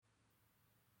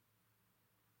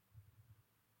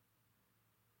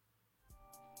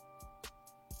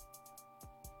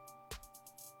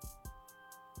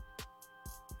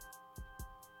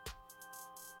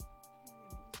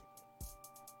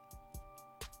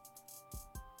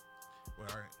Well,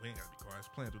 all right, we ain't gotta be quiet. It's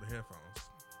playing through the headphones.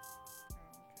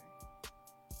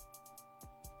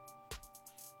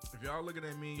 Oh, If y'all looking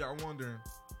at me, y'all wondering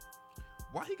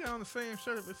why he got on the same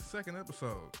shirt if it's the second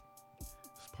episode.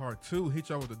 It's part 2. Hit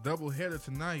y'all with a double header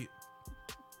tonight.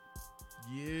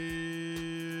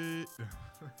 Yeah.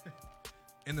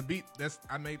 And the beat,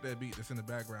 I made that beat that's in the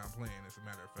background playing, as a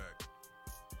matter of fact.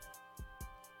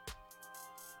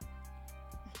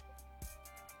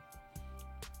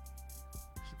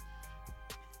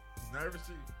 Nervous.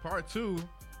 Part 2, the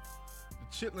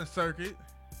Chitlin Circuit,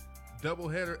 double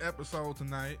header episode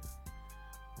tonight.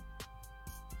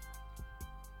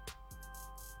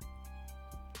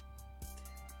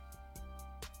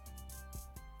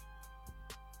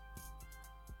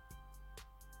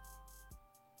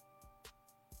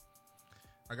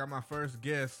 I got my first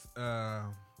guest, a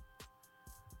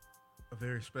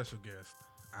very special guest,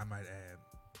 I might add.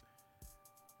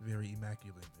 Very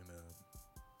immaculate and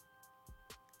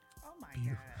oh my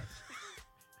beautiful.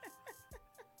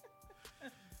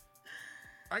 gosh.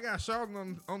 I got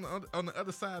Charlotte on the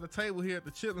other side of the table here at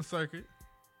the Chitlin Circuit.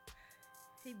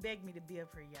 He begged me to be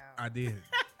up here, y'all. I did.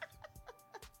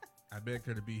 I begged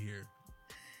her to be here.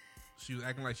 She was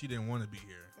acting like she didn't want to be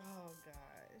here. Oh gosh.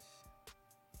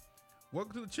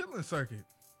 Welcome to the Chitlin Circuit.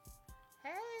 Hey.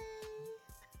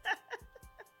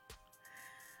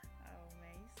 Oh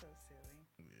man, you so silly.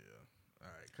 Yeah.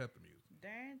 All right, cut the music.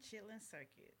 Darn Chitlin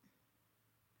Circuit.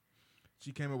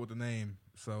 She came up with the name,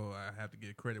 so I have to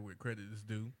get credit where credit is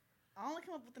due. I only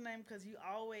come up with the name because you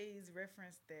always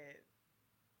reference that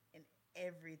in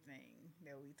everything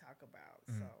that we talk about.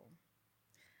 Mhm. So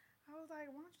I was like,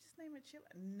 why don't you just name it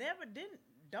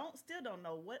Chitlin? Still don't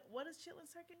know what is Chitlin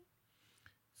Circuit?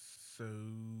 So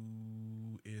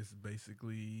it's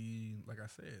basically, like I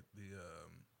said,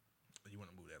 you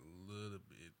want to move that a little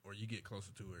bit, or you get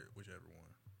closer to it, whichever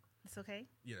one. It's okay.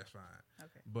 Yeah, that's fine.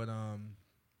 Okay. But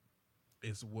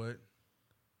it's what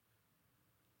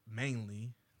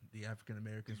mainly the African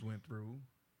Americans went through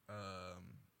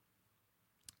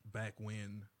back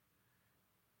when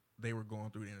they were going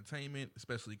through the entertainment,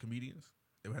 especially comedians.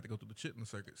 They would have to go through the Chitlin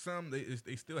Circuit. Some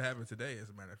they still have it today, as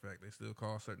a matter of fact. They still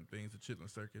call certain things the Chitlin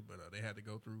Circuit, but they had to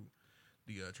go through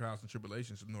the trials and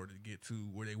tribulations in order to get to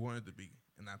where they wanted to be.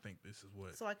 And I think this is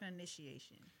what. So like an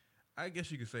initiation. I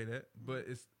guess you could say that, but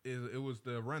it was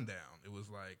the rundown. It was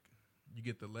like you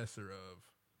get the lesser of,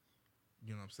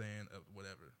 you know what I'm saying, of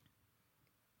whatever.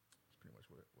 That's pretty much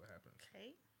what happened.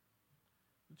 Okay.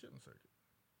 The Chitlin Circuit.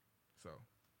 So.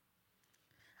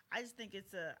 I just think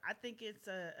it's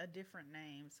a different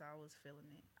name, so I was feeling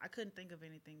it. I couldn't think of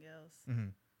anything else. Mm-hmm.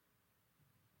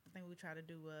 I think we try to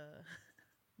do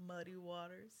Muddy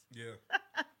Waters. Yeah.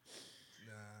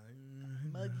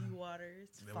 Muggy Waters.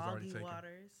 That was already Foggy taken.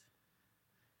 Waters.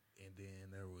 And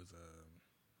then there was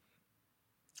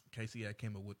Casey I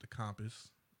came up with the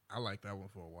Compass. I liked that one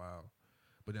for a while,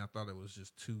 but then I thought it was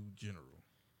just too general,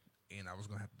 and I was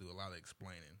gonna have to do a lot of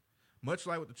explaining. Much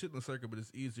like with the Chitlin Circuit, but it's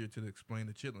easier to explain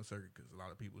the Chitlin Circuit because a lot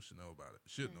of people should know about it.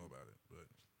 Know about it, but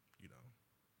you know,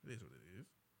 it is what it is.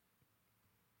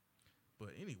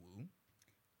 But anywho,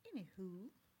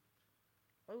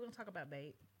 what are we gonna talk about,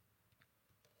 babe?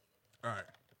 all right.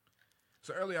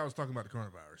 So earlier I was talking about the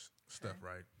coronavirus stuff,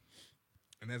 right?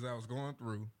 And as I was going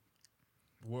through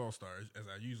World Stars, as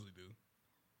I usually do,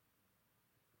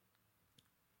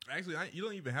 actually, you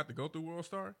don't even have to go through World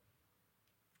Star.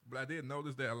 But I did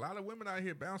notice that a lot of women out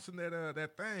here bouncing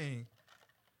that thing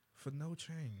for no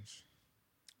change.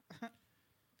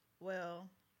 Well,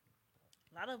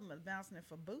 a lot of them are bouncing it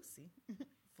for Boosie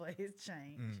for his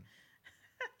change. Mm.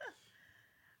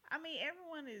 I mean,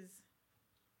 everyone is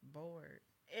bored.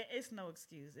 It's no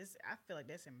excuse. I feel like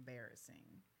that's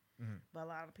embarrassing. Mm-hmm. But a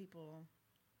lot of people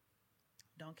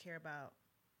don't care about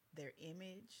their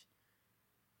image.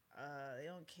 They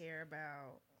don't care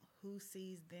about who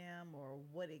sees them or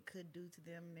what it could do to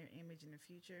them, their image in the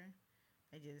future.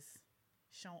 They just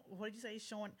what did you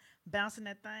say? Bouncing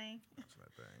that thing. That's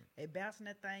that thing. They bouncing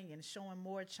that thing and showing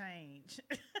more change.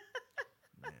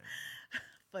 Man.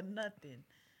 For nothing.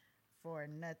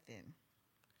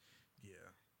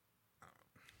 Yeah.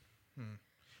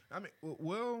 I mean,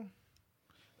 well,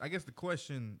 I guess the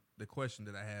question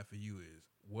that I have for you is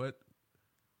what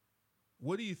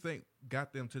do you think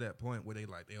got them to that point where they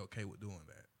okay with doing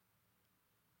that?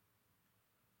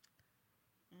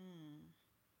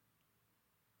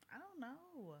 I don't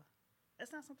know.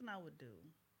 That's not something I would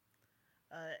do.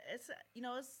 It's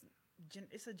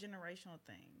a generational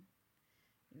thing.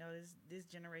 You know, this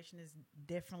generation is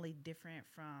definitely different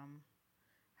from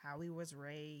how we was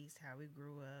raised, how we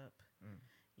grew up.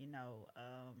 You know,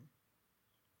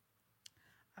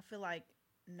 I feel like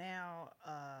now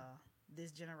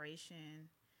this generation,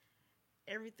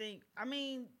 everything. I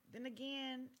mean, then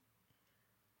again,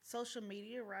 social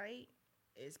media, right,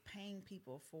 is paying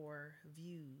people for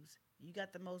views. You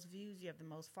got the most views, you have the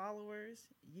most followers,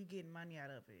 you getting money out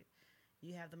of it.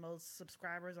 You have the most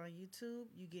subscribers on YouTube,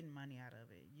 you getting money out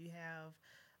of it. You have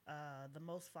the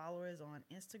most followers on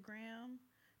Instagram.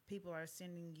 People are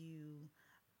sending you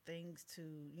things to,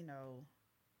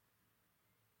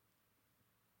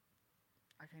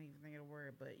 I can't even think of the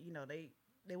word, but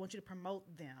they want you to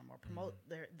promote them or promote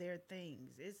their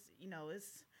things. It's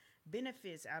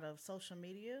benefits out of social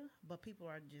media, but people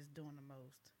are just doing the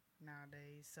most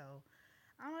nowadays. So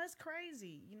I don't know, it's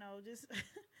crazy. Just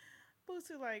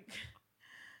Boosie like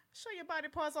show your body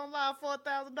parts on live for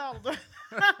 $1,000.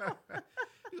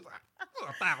 He was like,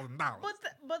 $1,000.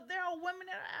 But there are women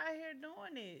that are out here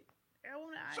doing it.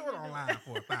 Show it online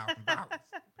for $1,000.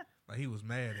 Like he was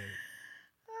mad at it.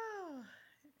 Oh,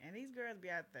 and these girls be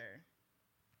out there.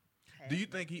 Do you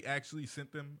think he actually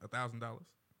sent them $1,000?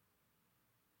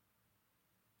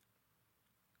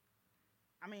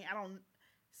 I mean, I don't.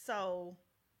 So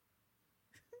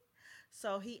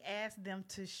he asked them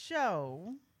to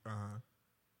show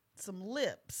some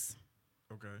lips.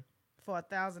 Okay. For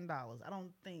 $1,000. I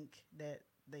don't think that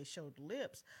they showed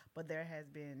lips, but there has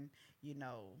been,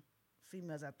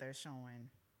 females out there showing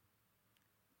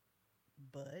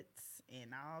butts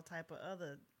and all type of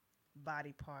other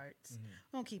body parts. Mm-hmm.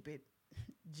 We're gonna keep it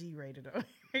G-rated over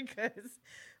here because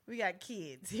we got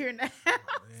kids here now.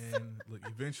 Man, look,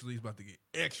 eventually he's about to get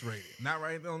X-rated. Not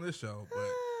right on this show,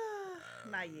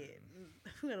 but not yet.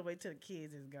 We gotta wait till the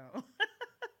kids is gone.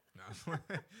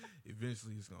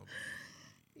 Eventually it's gonna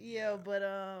be. Yeah, but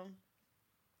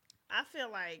I feel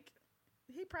like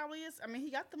he probably is. I mean, he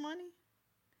got the money.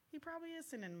 He probably is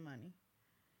sending the money.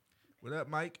 What up,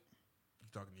 Mike?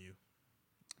 He's talking to you.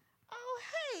 Oh,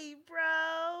 hey,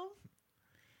 bro.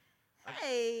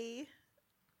 Hey.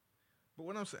 But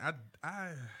what I'm saying,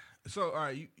 so all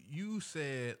right, you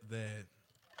said that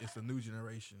it's a new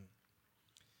generation,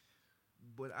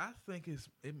 but I think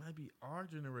it might be our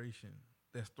generation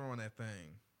that's throwing that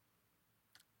thing.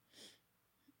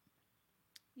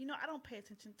 I don't pay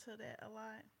attention to that a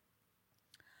lot.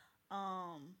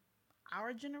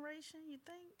 Our generation, you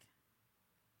think?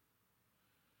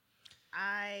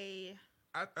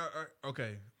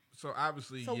 Okay. So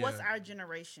obviously, So what's our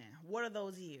generation? What are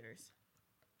those years?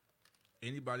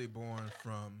 Anybody born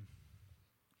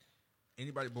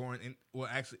in, well,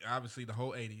 actually, obviously the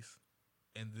whole 80s.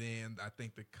 And then I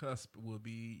think the cusp will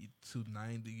be to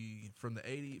 90, from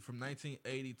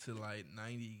 1980 to like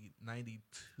 90,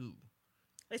 92.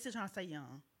 They still trying to stay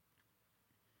young.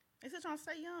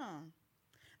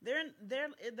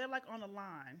 They're like on the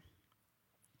line.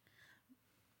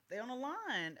 They're on the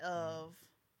line of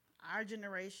our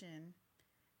generation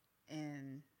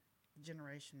and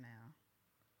generation now.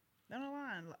 They're on the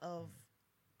line of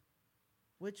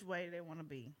which way they want to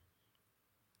be.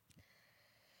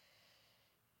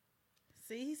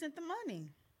 See, he sent the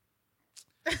money.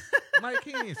 Mike,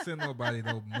 he ain't send nobody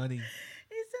no money.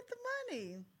 He sent the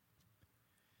money.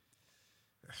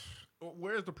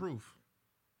 Where's the proof?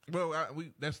 Well,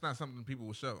 that's not something people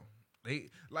will show.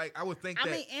 I would think that.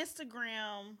 I mean,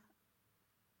 Instagram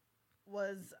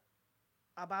was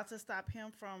about to stop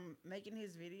him from making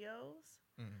his videos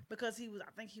because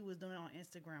I think he was doing it on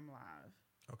Instagram Live.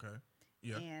 Okay.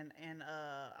 Yeah. And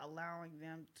allowing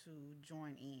them to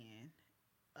join in.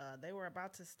 They were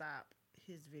about to stop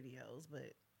his videos,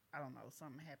 but I don't know.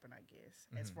 Something happened, I guess,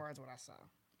 as far as what I saw.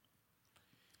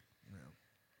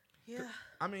 Yeah.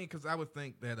 I mean, because I would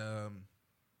think that the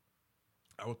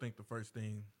first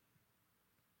thing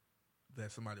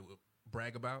that somebody would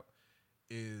brag about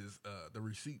is the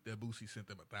receipt that Boosie sent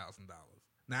them $1,000.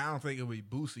 Now, I don't think it would be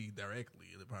Boosie directly.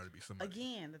 It'll probably be somebody.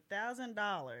 Again, the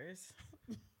 $1,000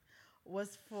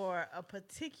 was for a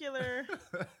particular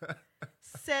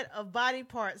set of body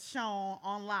parts shown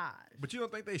on live. But you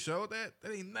don't think they showed that?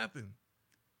 That ain't nothing.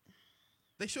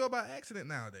 They show it by accident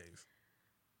nowadays.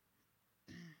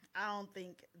 I don't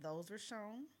think those were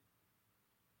shown.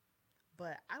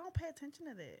 But I don't pay attention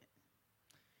to that.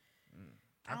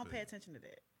 I don't pay attention to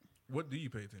that. What do you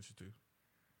pay attention to?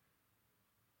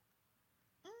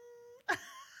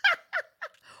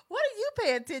 What do you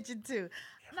pay attention to?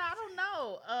 No, I don't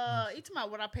know. You talking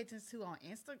about what I pay attention to on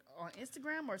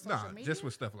Instagram or social media? Just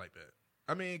with stuff like that.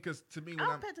 I mean, because to me, I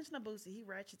don't pay attention to Boosie. He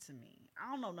ratchet to me. I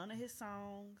don't know none of his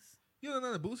songs. You don't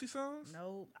know none of Boosie songs?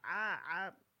 No,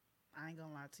 I ain't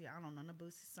gonna lie to you. I don't know none of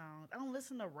Boosie songs. I don't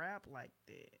listen to rap like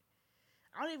that.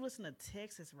 I don't even listen to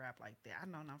Texas rap like that. I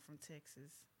know I'm from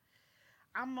Texas.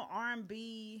 I'm an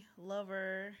R&B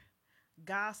lover,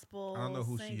 gospel, I don't know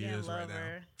who she singing is right now.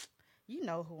 lover. You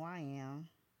know who I am.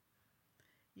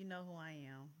 You know who I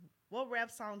am. What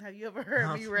rap song have you ever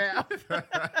heard me rap?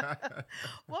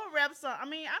 What rap song? I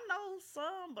mean, I know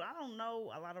some, but I don't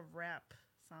know a lot of rap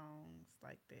songs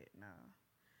like that. No,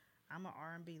 I'm an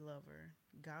R&B lover,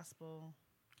 gospel.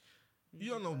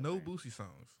 You don't know music no lover. Boosie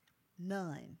songs.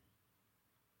 None.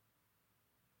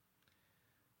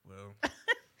 Well,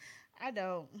 I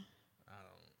don't.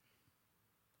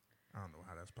 I don't know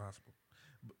how that's possible.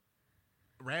 But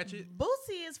Ratchet,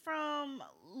 Boosie is from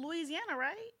Louisiana,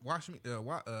 right? Wash Me,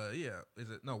 yeah. Is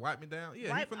it no Wipe Me Down? Yeah,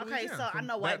 Wipe, he's from okay, Louisiana, so I from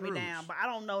know Wipe Baton Me Rouge. Down, but I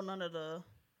don't know none of the.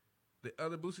 The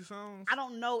other Boosie songs. I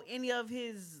don't know any of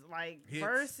his like Hits.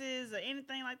 verses or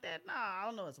anything like that. No, I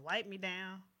don't know. It's Wipe Me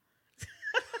Down.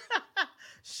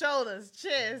 Shoulders,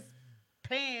 chest,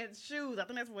 pants, shoes. I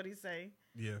think that's what he say.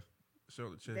 Yeah,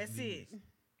 shoulder, chest, That's knees. it.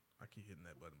 I keep hitting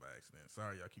that button by accident.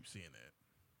 Sorry, y'all keep seeing that.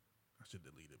 I should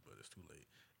delete it, but it's too late.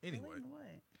 Anyway,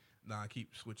 What? nah, I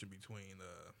keep switching between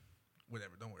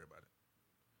whatever. Don't worry about it.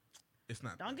 It's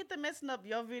not. Don't get to messing up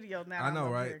your video now. I know, I'm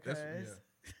up right? here, That's cuz.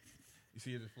 yeah. You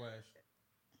see it just flash.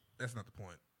 That's not the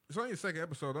point. It's only the second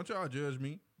episode. Don't y'all judge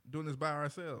me doing this by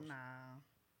ourselves. Nah,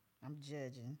 I'm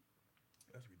judging.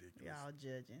 That's ridiculous. Y'all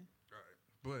judging.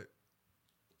 All right,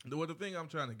 but the thing I'm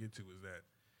trying to get to is that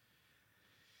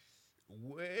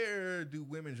where do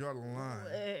women draw the line?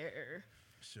 Where?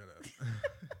 Shut up.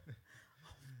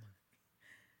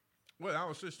 Well, I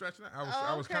was just stretching out.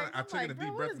 I was kind of. I took in a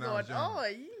deep breath and I was young. Oh,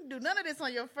 you didn't do none of this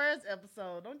on your first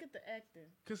episode. Don't get the acting.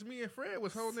 Cause me and Fred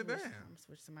was holding it down. I'm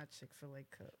switching to my Chick-fil-A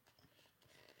cup.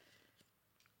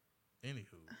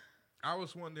 Anywho, I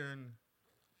was wondering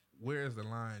where's the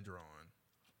line drawn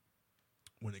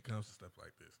when it comes to stuff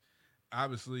like this.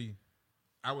 Obviously,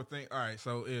 I would think. All right,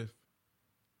 so if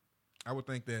I would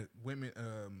think that women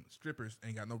strippers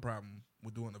ain't got no problem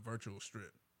with doing a virtual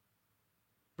strip,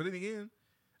 but then again,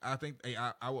 I think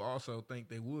I would also think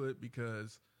they would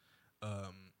because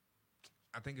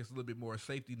I think it's a little bit more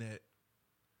safety net.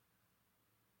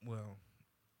 Well,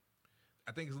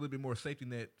 I think it's a little bit more safety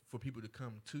net for people to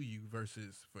come to you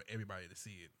versus for everybody to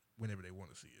see it whenever they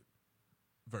want to see it.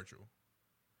 Virtual.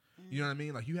 You know what I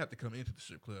mean? Like you have to come into the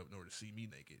strip club in order to see me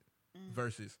naked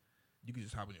versus you can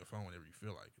just hop on your phone whenever you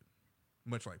feel like it.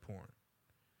 Much like porn.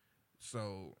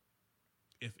 So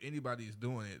if anybody is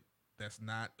doing it that's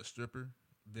not a stripper,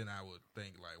 then I would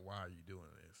think like, why are you doing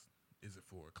this? Is it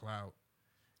for clout?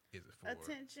 Is it for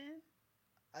Attention.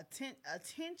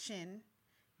 Attention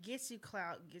gets you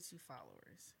clout, gets you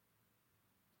followers.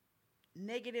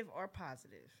 Negative or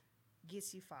positive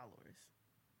gets you followers.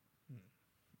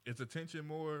 Is attention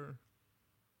more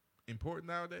important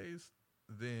nowadays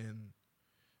than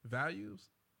values?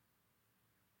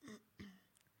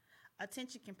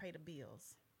 Attention can pay the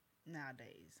bills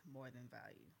nowadays more than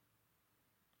value.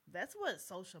 That's what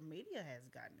social media has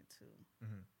gotten into.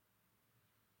 Mm-hmm.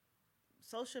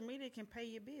 Social media can pay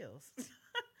your bills.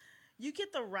 You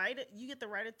get the right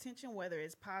attention, whether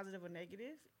it's positive or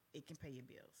negative. It can pay your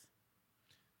bills.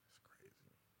 That's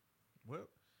crazy.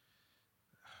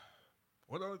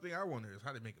 Well, the only thing I wonder is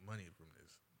how they make money from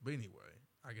this. But anyway,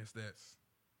 I guess that's.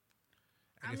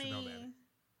 I it don't matter. mean,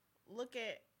 look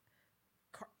at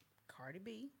Cardi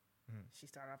B. Mhm. She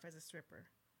started off as a stripper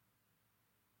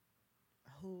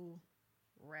who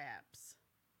raps.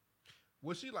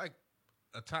 Was she like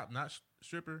a top-notch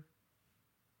stripper?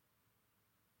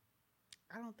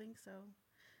 I don't think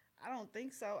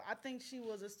so. I think she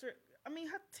was a strip. I mean,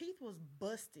 her teeth was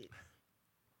busted.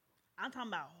 I'm talking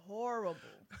about horrible.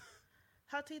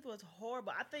 Her teeth was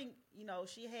horrible. I think,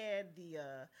 she had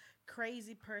the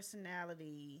crazy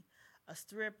personality, a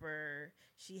stripper.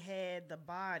 She had the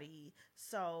body.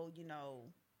 So,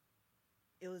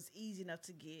 it was easy enough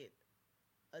to get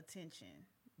attention.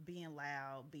 Being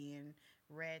loud, being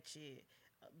ratchet,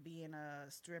 being a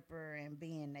stripper, and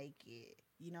being naked.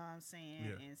 You know what I'm saying?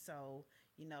 Yeah. And so,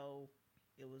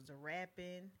 it was the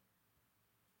rapping,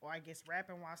 or I guess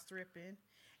rapping while stripping.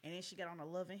 And then she got on a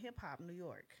Love and Hip Hop New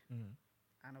York. Mm-hmm.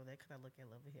 I know that because I look at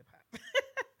Love and Hip Hop,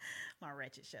 my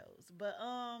ratchet shows. But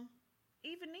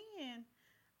even then,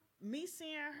 me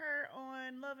seeing her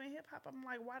on Love and Hip Hop, I'm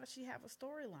like, why does she have a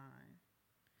storyline?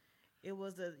 It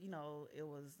was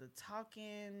the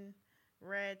talking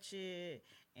ratchet,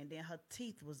 and then her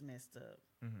teeth was messed up.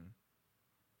 Mm-hmm.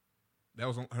 That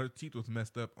was her teeth was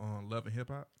messed up on Love and Hip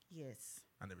Hop. Yes.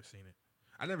 I never seen it.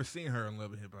 I never seen her on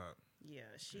Love and Hip Hop. Yeah,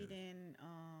 she didn't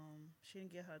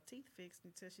get her teeth fixed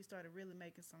until she started really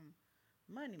making some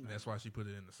money. That's why she put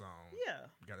it in the song. Yeah.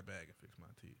 Got a bag and fix my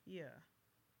teeth. Yeah.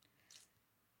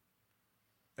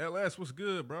 LS, what's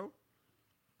good, bro?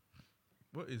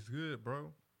 What is good,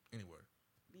 bro? Anyway,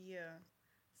 Yeah.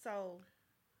 So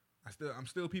I'm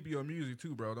still peeping your music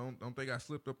too, bro. Don't think I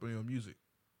slipped up on your music.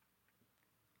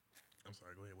 I'm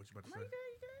sorry. Go ahead. What you about to no, say? you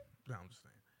good. No, I'm just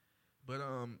saying. But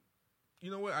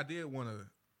you know what? I did want to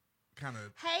kind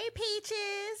of. Hey,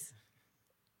 Peaches.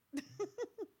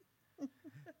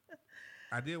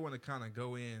 I did want to kind of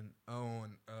go in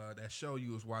on that show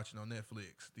you was watching on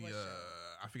Netflix. The What show?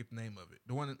 I forget the name of it.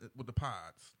 The one with the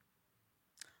pods.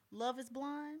 Love is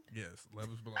Blind. Yes,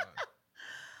 Love is Blind.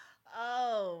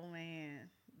 Oh man,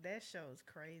 that show is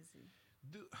crazy.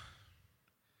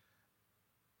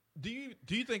 Do you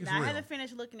think it's Now, real? I haven't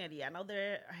finished looking at it yet. I know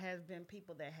there has been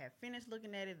people that have finished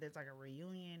looking at it. There's like a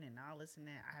reunion and all this and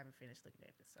that. I haven't finished looking at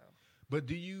it. So, But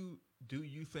do you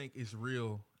think it's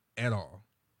real at all?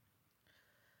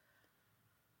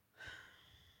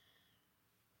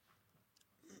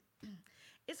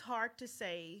 it's hard to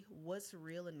say what's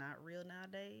real and not real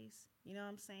nowadays. You know what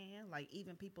I'm saying? Like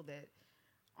even people that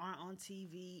aren't on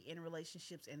TV in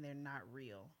relationships and they're not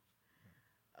real.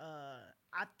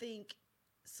 I think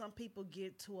some people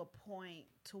get to a point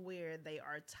to where they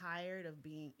are tired of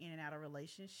being in and out of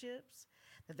relationships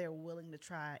that they're willing to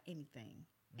try anything.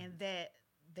 Mm-hmm. And that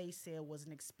they said was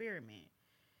an experiment.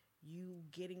 You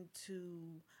getting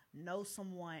to know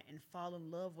someone and fall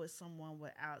in love with someone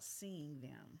without seeing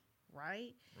them,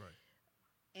 right? Right.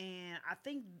 And I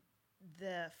think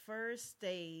the first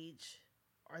stage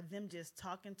or them just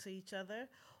talking to each other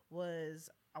was,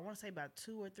 I want to say about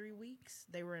 2 or 3 weeks.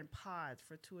 They were in pods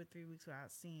for 2 or 3 weeks without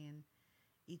seeing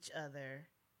each other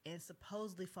and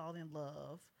supposedly falling in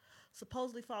love.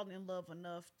 Supposedly falling in love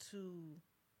enough to,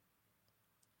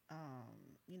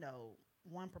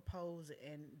 one propose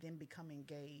and then become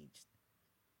engaged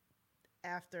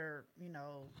after,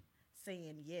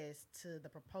 saying yes to the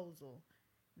proposal.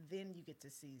 Then you get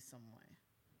to see someone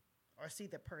or see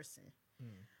the person.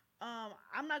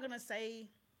 I'm not going to say,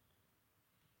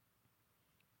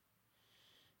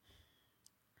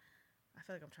 I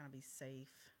feel like I'm trying to be safe.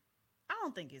 I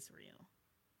don't think it's real.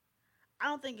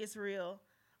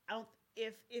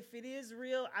 If it is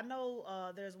real, I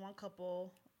know there's one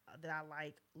couple that I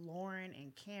like, Lauren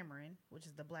and Cameron, which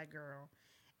is the black girl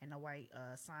and the white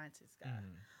scientist guy.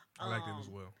 I like them as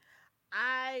well.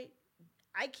 I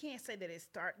can't say that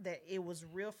it was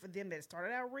real for them, that it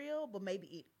started out real, but maybe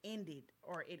it ended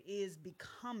or it is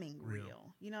becoming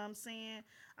real. You know what I'm saying?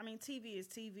 I mean, TV is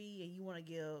TV, and you want to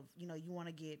give, you want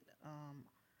to get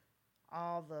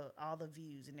all the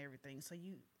views and everything. So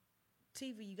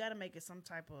TV, you got to make it some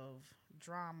type of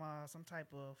drama, some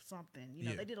type of something.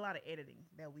 They did a lot of editing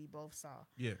that we both saw.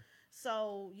 Yeah.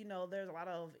 So, there's a lot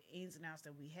of ins and outs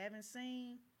that we haven't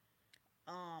seen.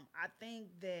 I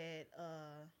think that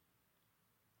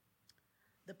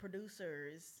the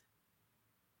producers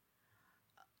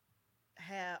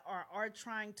are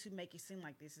trying to make it seem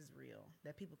like this is real,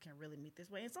 that people can really meet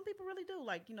this way, and some people really do.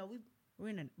 Like,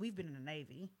 we've been in the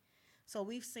Navy, so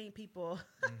we've seen people.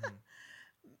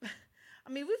 Mm-hmm. I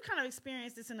mean, we've kind of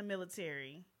experienced this in the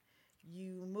military.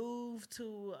 You move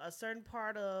to a certain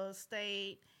part of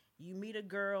state, you meet a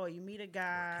girl or you meet a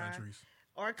guy,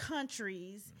 or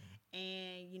countries,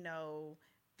 mm-hmm.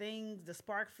 and the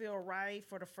spark feel right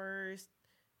for the first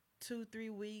 2-3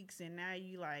 weeks, and now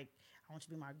you like, I want you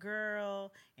to be my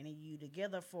girl, and then you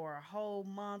together for a whole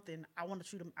month, and I want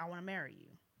to marry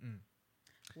you. Mm.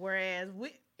 Whereas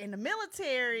in the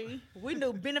military, we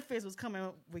knew benefits was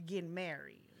coming with getting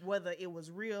married, whether it was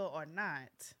real or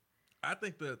not. I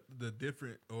think the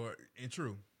different that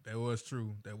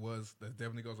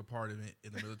definitely goes a part of it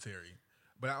in the military.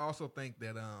 But I also think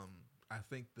that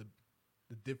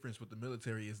the difference with the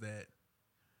military is that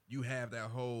you have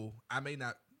that whole, I may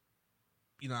not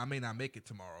make it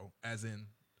tomorrow, as in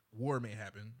war may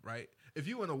happen, right? If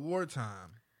you in a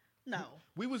wartime. No.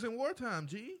 We was in wartime,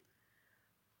 G.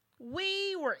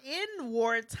 We were in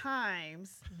war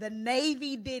times. The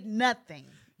Navy did nothing.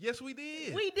 Yes, we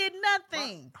did. We did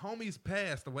nothing. My homies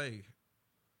passed away.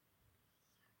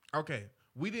 Okay,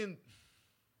 we didn't.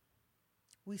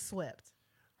 We swept.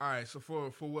 All right, so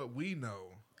for what we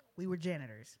know, we were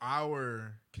janitors.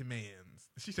 Our commands.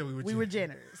 She said we were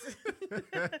janitors.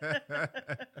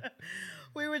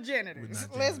 We were janitors.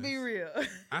 Let's be real.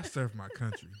 I served my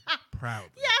country proudly.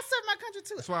 Yeah, I served my country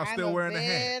too. That's why I'm still wearing the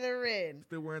hat. Veteran.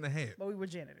 Still wearing the hat. But we were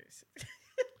janitors.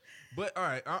 But all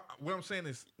right, what I'm saying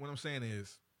is,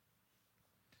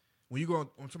 when you go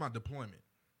on to my deployment,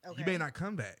 you may not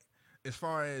come back. As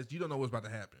far as you don't know what's about to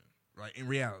happen, right? In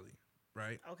reality,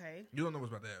 right? Okay. You don't know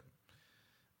what's about to happen.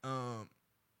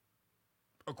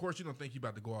 Of course, you don't think you're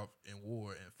about to go off in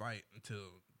war and fight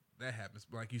until that happens.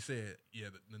 But like you said, yeah,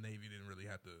 the Navy didn't really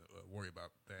have to worry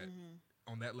about that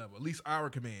on that level. At least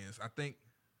our commands, I think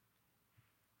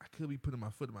I could be putting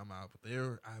my foot in my mouth, but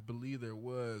I believe there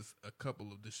was a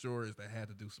couple of destroyers that had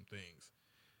to do some things,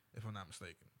 if I'm not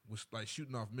mistaken, was like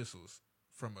shooting off missiles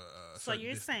from a So certain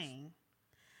you're distance. saying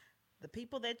the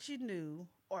people that you knew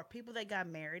or people that got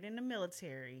married in the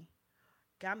military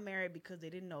got married because they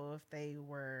didn't know if they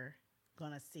were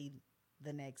going to see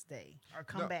the next day or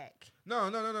come back. No.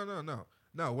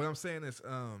 No, what I'm saying is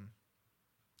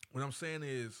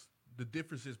the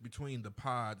differences between the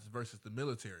pods versus the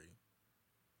military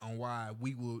on why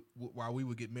we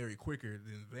would get married quicker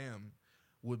than them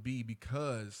would be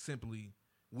because simply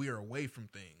we are away from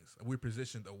things. We're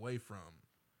positioned away from.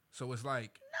 So it's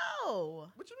like, No.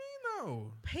 what you mean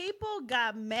no? People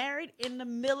got married in the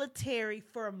military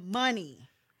for money.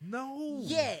 No.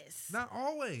 Yes. Not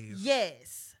always.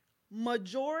 Yes.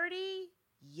 Majority,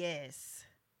 yes.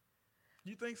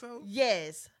 You think so?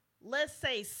 Yes. Let's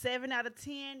say 7 out of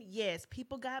 10, yes.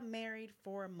 People got married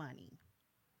for money.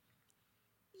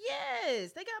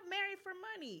 Yes, they got married for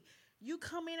money. You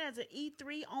come in as an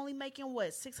E3 only making what,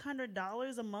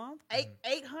 $600 a month?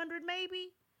 $800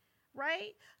 maybe?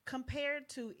 Right? Compared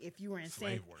to if you were in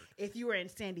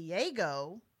San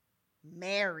Diego,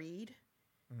 married,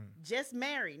 just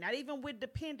married, not even with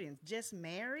dependents, just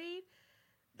married,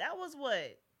 that was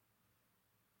what?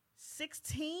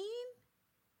 16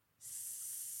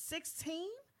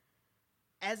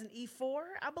 as an E4,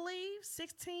 I believe.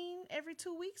 16 every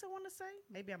 2 weeks, I want to say.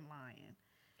 Maybe I'm lying.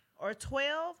 Or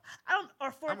 12.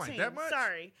 Or 14. I'm like, that much?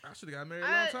 Sorry. I should have got married a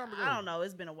long time ago. I don't know.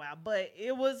 It's been a while. But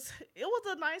it was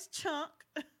a nice chunk.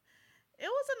 It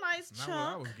was a nice chunk.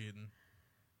 Not what I was getting.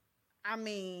 I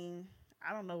mean,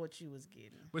 I don't know what you was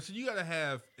getting. But so you got to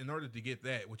have, in order to get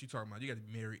that, what you talking about, you got to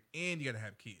be married and you got to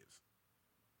have kids.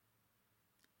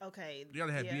 Okay. You got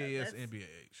to have BAS and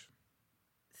BAH.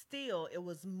 Still, it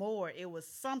was more. It was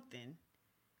something.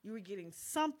 You were getting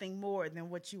something more than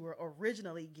what you were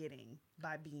originally getting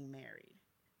by being married.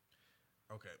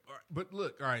 Okay. But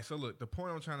look, all right. So look, the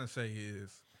point I'm trying to say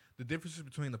is the differences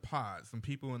between the pods, some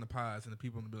people in the pods and the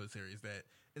people in the military is that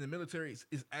in the military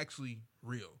is actually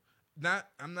real.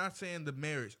 I'm not saying the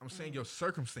marriage. I'm saying your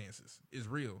circumstances is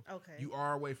real. Okay. You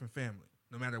are away from family.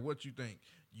 No matter what you think,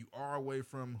 you are away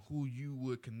from who you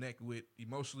would connect with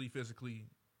emotionally, physically,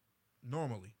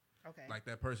 normally. Okay. Like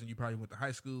that person you probably went to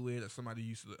high school with or somebody you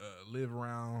used to live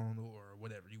around or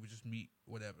whatever. You would just meet,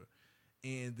 whatever.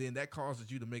 And then that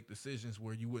causes you to make decisions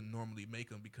where you wouldn't normally make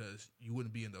them because you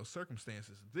wouldn't be in those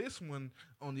circumstances. This one,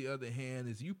 on the other hand,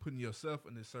 is you putting yourself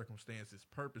in these circumstances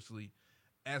purposely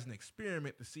as an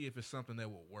experiment to see if it's something that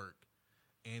will work.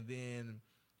 And then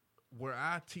where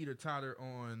I teeter-totter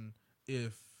on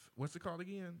if, what's it called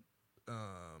again?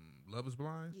 Love is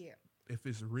Blind? Yeah. If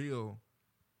it's real,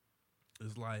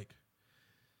 it's like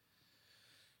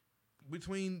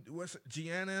between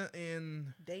Gianna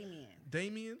and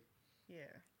Damien? Yeah.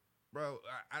 Bro,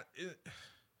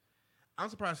 I'm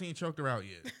surprised he ain't choked her out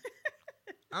yet.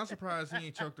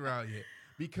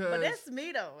 Because But that's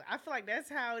me though. I feel like that's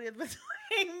how it is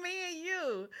between me and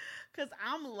you. Because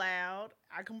I'm loud.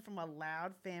 I come from a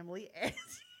loud family.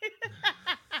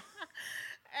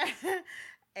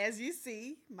 As you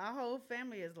see, my whole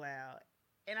family is loud.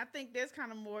 And I think that's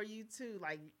kind of more you too.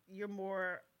 Like you're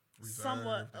more reserved.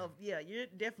 Somewhat of, you're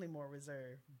definitely more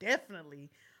reserved. Definitely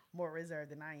more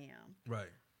reserved than I am. Right.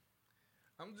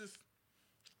 I'm just,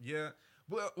 yeah.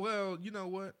 Well, you know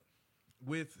what?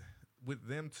 With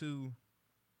them two,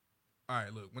 all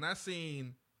right, look, when I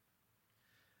seen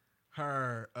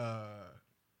her,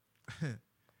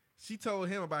 she told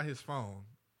him about his phone,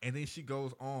 and then she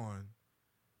goes on,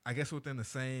 I guess within the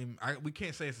same, we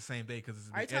can't say it's the same day because it's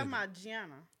Are you talking about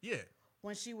Gianna? Yeah.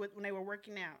 When they were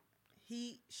working out,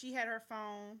 she had her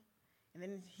phone, and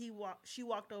then she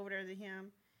walked over there to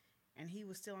him, and he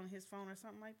was still on his phone or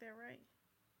something like that, right?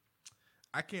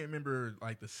 I can't remember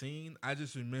like the scene. I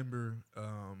just remember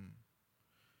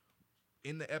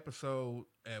in the episode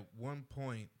at one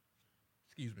point,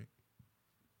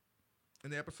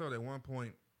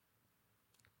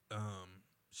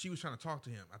 she was trying to talk to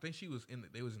him. I think they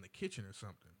was in the kitchen or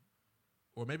something,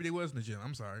 or maybe they was in the gym.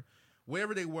 I'm sorry,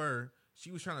 wherever they were. She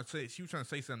was trying to say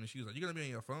something. She was like, "You gonna be on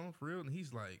your phone for real?" And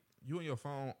he's like, "You on your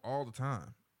phone all the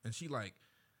time." And she like,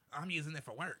 "I'm using it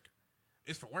for work.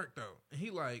 It's for work though." And he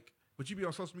like, "But you be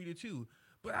on social media too."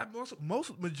 But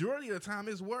majority of the time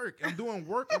it's work. I'm doing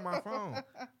work on my phone,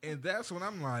 and that's when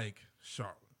I'm like,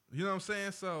 Charlotte. You know what I'm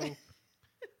saying? So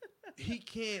he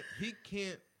can't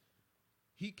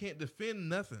defend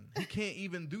nothing. He can't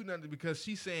even do nothing because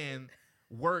she's saying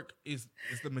work is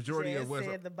the majority of what's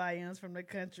said the Bayans from the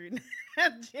country.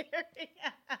 Jerry.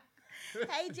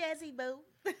 Hey, Jazzy Boo.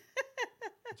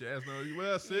 Jazz knows you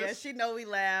well, sis. Yeah, she know we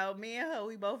loud. Me and her,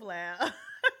 we both loud.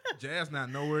 Jazz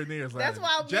not nowhere near as loud. That's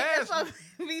why Jazz,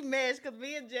 we match, because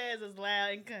me and Jazz is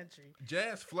loud in country.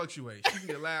 Jazz fluctuates. She can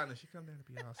get loud and she come down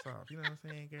to be all soft. You know what I'm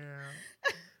saying, girl?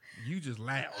 You just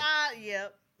loud.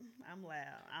 Yep. I'm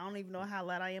loud. I don't even know how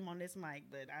loud I am on this mic,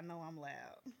 but I know I'm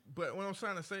loud. But what I'm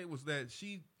trying to say was that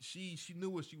she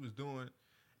knew what she was doing.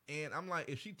 And I'm like,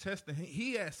 if she tested him,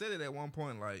 he had said it at one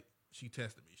point, like, she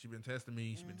tested me. She been testing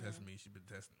me. She been testing me. She been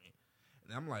testing me.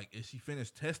 And I'm like, is she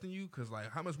finished testing you? Because, like,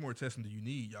 how much more testing do you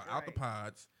need? Y'all out the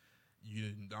pods.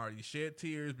 You already shed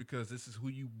tears because this is who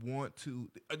you want to.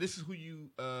 This is who you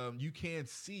can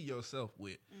see yourself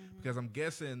with. Because I'm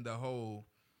guessing the whole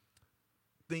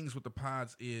things with the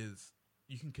pods is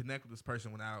you can connect with this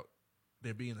person without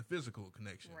there being a physical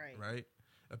connection, right?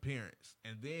 Appearance.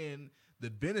 And then the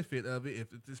benefit of it, if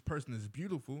this person is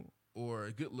beautiful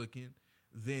or good looking,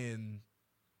 then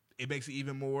it makes it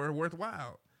even more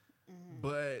worthwhile.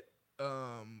 But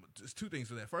there's two things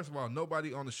to that. First of all,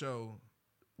 nobody on the show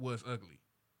was ugly.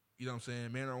 You know what I'm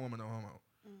saying? Man or woman, no homo.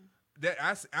 That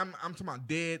I'm talking about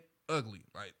dead ugly.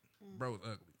 Like, bro was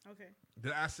ugly. Okay.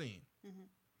 That I seen.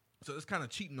 So it's kind of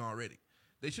cheating already.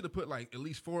 They should have put like at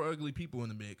least 4 ugly people in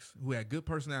the mix who had good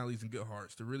personalities and good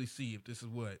hearts to really see if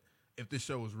this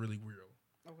show was really real.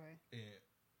 Okay. And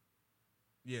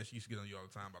yeah, she used to get on you all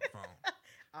the time about the phone.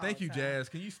 Thank you, Jazz.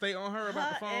 Can you stay on her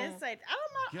about the phone? I don't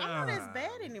know. I'm not as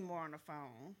bad anymore on the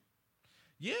phone.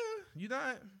 Yeah, you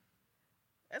not.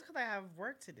 That's because I have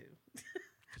work to do.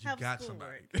 You got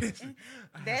somebody.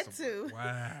 That too.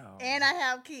 Wow. And I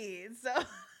have kids, so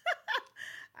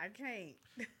I can't.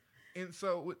 And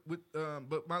so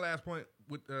but my last point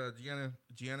with Gianna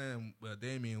and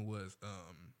Damien was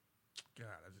God,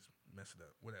 I just messed it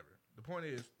up. Whatever. The point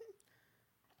is,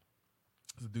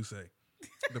 as I do say,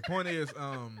 the point is,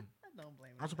 don't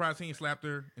blame I'm surprised he ain't slapped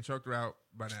her and choked her out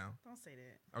by now. Don't say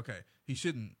that. Okay, he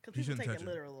shouldn't. He shouldn't touch her.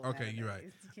 Literal Okay, you're right.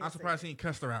 I'm surprised he ain't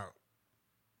cussed her out.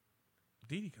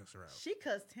 Did he cuss her out? She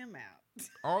cussed him out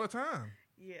all the time.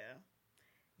 Yeah,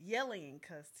 yelling and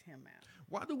cussed him out.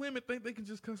 Why do women think they can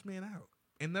just cuss men out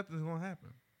and nothing's gonna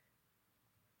happen?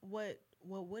 What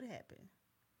would happen?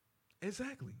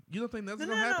 Exactly. You don't think nothing's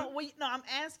gonna happen? No, I'm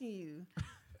asking you.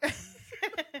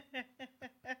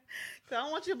 So I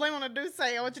don't want you to blame on the do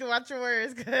say. I want you to watch your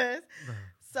words, cuz.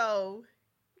 So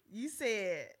you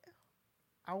said,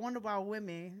 I wonder why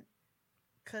women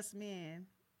cuss men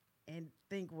and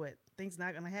think what? Things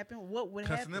not gonna happen? What would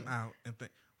happen? Cussing them out and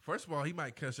think. First of all, he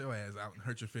might cuss your ass out and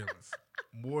hurt your feelings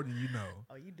more than you know.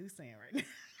 Oh, you do saying right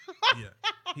now. Yeah.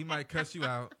 He might cuss you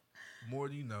out more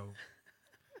than you know.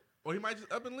 Or he might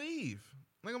just up and leave.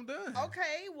 Like, I'm done.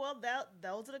 Okay, well,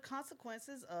 those are the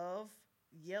consequences of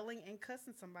yelling and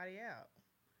cussing somebody out.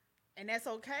 And that's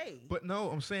okay. But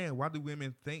no, I'm saying, why do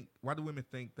women think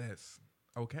that's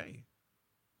okay?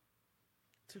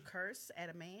 To curse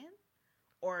at a man?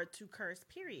 Or to curse,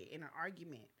 period, in an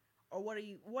argument? Or what are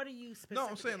you specifically No,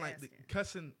 I'm saying asking?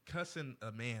 like cussing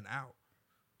a man out.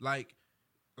 Like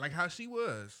how she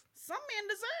was. Some men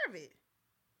deserve it.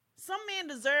 Some men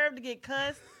deserve to get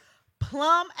cussed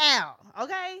plumb out,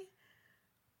 okay?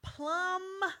 Plumb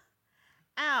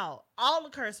out. All the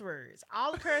curse words.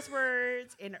 All the curse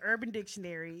words in the Urban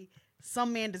Dictionary,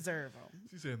 some men deserve them.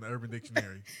 She said in the Urban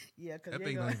Dictionary. Yeah, because that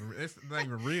thing that's not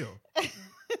even real.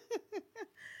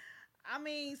 I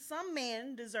mean, some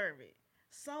men deserve it.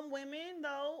 Some women,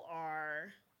 though,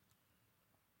 are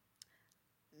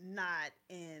not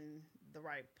in the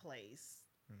right place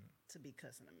to be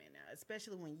cussing a man out,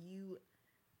 especially when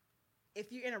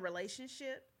if you're in a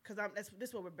relationship, because this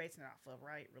is what we're basing it off of,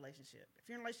 right? Relationship. If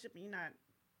you're in a relationship and you're not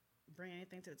bringing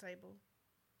anything to the table,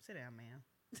 sit down, man.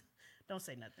 Don't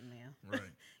say nothing, man.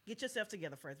 Right. Get yourself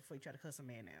together first before you try to cuss a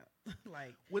man out.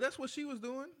 Like, well, that's what she was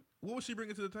doing. What was she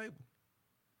bringing to the table?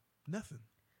 Nothing.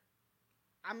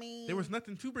 I mean, there was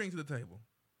nothing to bring to the table.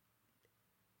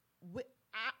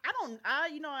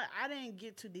 I didn't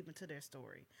get too deep into their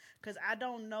story because I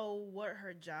don't know what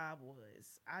her job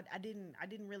was. I didn't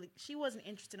really. She wasn't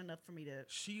interested enough for me to.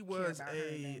 She was crap.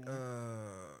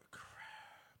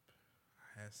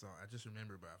 I just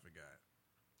remembered, but I forgot.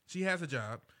 She has a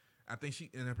job. I think she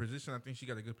in her position. I think she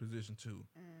got a good position too.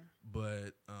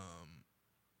 But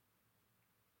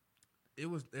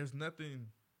there's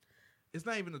nothing. It's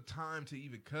not even the time to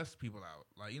even cuss people out.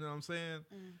 Like, you know what I'm saying?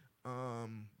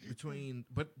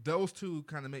 But those two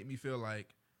kind of make me feel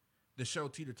like the show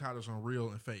teeter-totters on real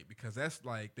and fake, because that's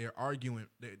like they're arguing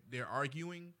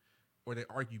or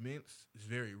their arguments is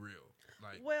very real.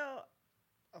 Like, well,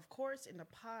 of course, in the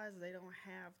pods they don't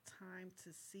have time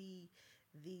to see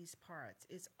these parts.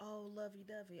 It's lovey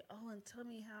dovey. Oh, and tell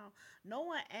me how. No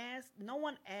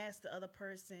one asked the other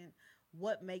person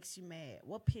what makes you mad,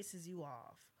 what pisses you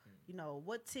off,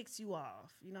 what ticks you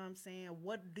off. You know what I'm saying?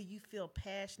 What do you feel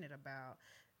passionate about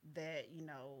that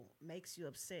makes you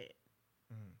upset?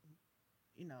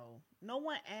 No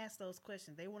one asked those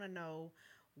questions. They want to know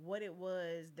what it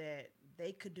was that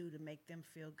they could do to make them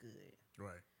feel good.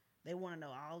 Right. They want to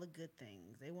know all the good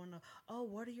things. They want to know, oh,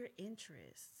 what are your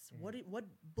interests? What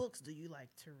books do you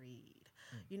like to read?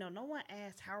 No one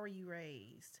asked, how are you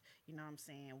raised? You know what I'm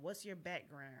saying? What's your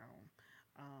background?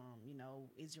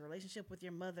 Is your relationship with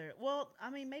your mother? Well, I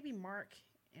mean, maybe Mark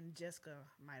and Jessica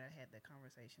might have had that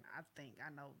conversation. I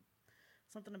know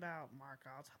something about Mark.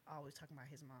 I was always talking about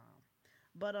his mom.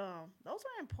 But those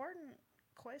are important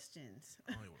questions.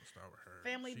 I only want to start with her.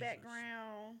 Family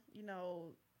background,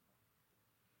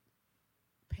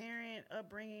 parent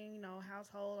upbringing,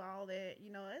 household, all that.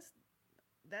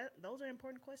 Those are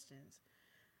important questions.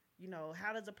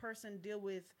 How does a person deal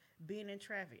with being in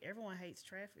traffic? Everyone hates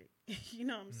traffic. You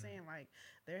know what I'm saying? Like,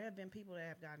 there have been people that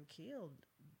have gotten killed,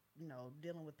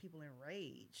 dealing with people in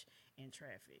rage in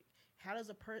traffic. How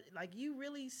does you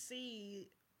really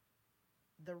see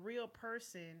the real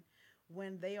person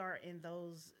when they are in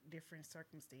those different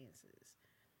circumstances?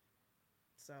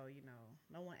 So,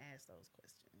 no one asked those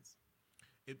questions.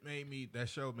 That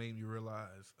show made me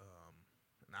realize,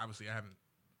 and obviously I haven't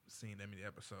seen that many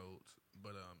episodes,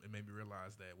 but it made me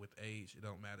realize that with age, it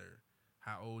don't matter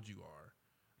how old you are,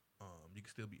 you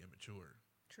can still be immature.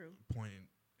 True. Pointing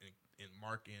in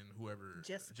Mark and whoever,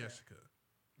 Jessica,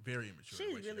 very immature.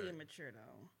 She's really immature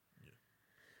though. Yeah.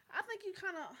 I think you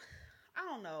kind of, I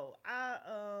don't know.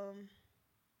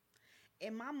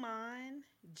 In my mind,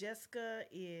 Jessica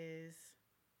is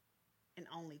an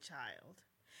only child.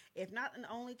 If not an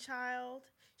only child,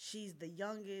 she's the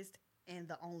youngest and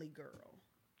the only girl.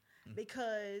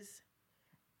 Because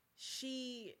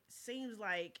she seems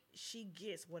like she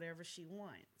gets whatever she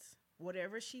wants.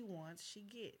 Whatever she wants, she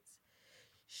gets.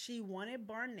 She wanted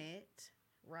Barnett,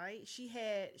 right?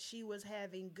 She was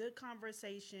having good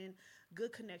conversation,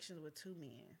 good connections with two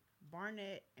men,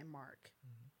 Barnett and Mark.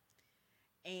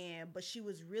 But she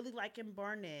was really liking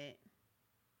Barnett.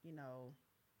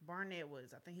 Barnett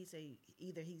was, I think he said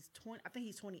he's 20, I think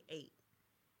he's 28.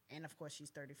 And of course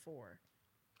she's 34.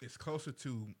 It's closer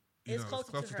to it's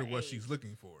closer to what she's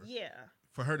looking for. Yeah.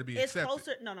 For her to be accepted.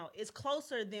 Closer. No. It's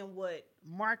closer than what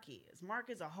Mark is. Mark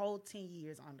is a whole 10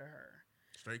 years under her.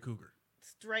 Straight cougar.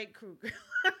 Straight cougar.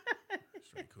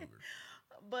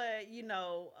 But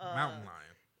mountain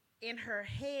lion. In her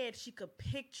head, she could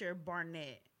picture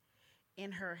Barnett.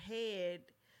 In her head,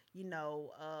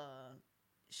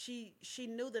 she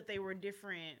knew that they were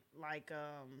different, like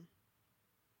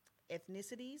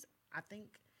ethnicities. I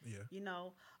think. Yeah.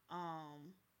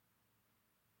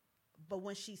 But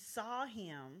when she saw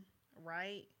him,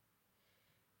 right,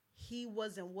 he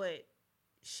wasn't what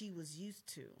she was used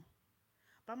to.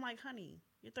 But I'm like, honey,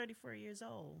 you're 34 years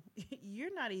old.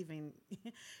 You're not even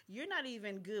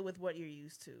good with what you're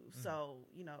used to. So,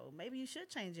 maybe you should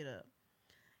change it up.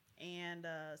 And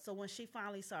so when she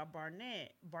finally saw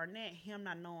Barnett, him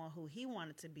not knowing who he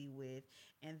wanted to be with,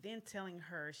 and then telling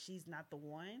her she's not the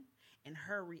one, and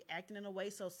her reacting in a way,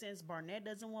 so since Barnett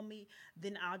doesn't want me,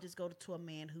 then I'll just go to a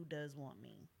man who does want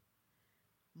me.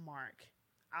 Mark.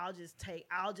 I'll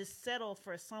just settle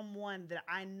for someone that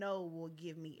I know will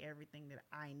give me everything that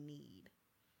I need.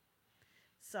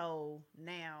 So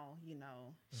now,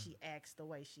 she acts the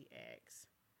way she acts.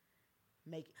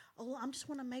 I just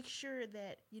want to make sure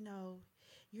that,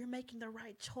 you're making the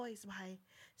right choice by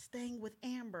staying with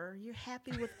Amber. You're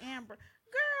happy with Amber.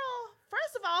 Girl,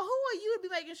 first of all, who are you to be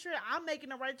making sure I'm making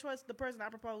the right choice with the person I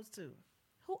proposed to?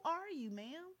 Who are you,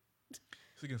 ma'am?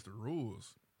 It's against the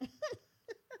rules.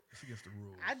 It's against the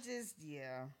rules. It's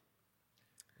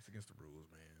against the rules,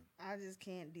 man. I just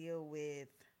can't deal with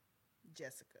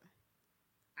Jessica.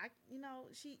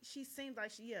 She seems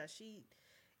like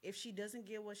if she doesn't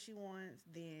get what she wants,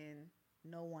 then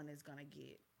no one's gonna get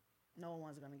it.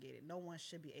 No one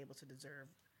should be able to deserve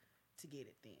to get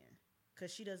it then.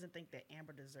 Because she doesn't think that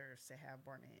Amber deserves to have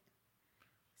Barnett.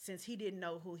 Since he didn't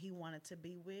know who he wanted to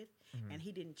be with, and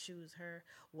he didn't choose her,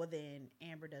 well then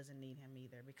Amber doesn't need him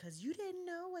either. Because you didn't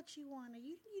know what you wanted.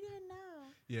 You didn't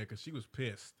know. Yeah, because she was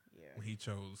pissed when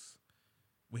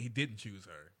he didn't choose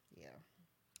her. Yeah.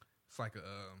 It's like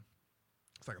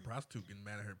a prostitute getting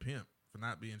mad at her pimp for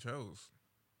not being chose.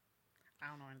 I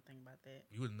don't know anything about that.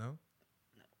 You wouldn't know?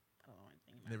 No, I don't know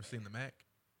anything about Never that. seen the Mac?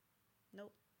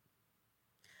 Nope.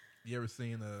 You ever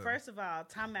seen First of all,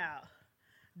 time out.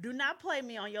 Do not play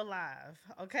me on your live,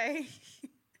 okay?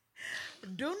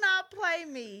 Do not play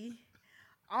me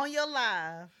on your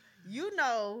live. You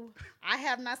know, I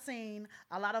have not seen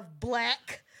a lot of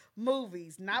black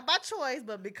movies, not by choice,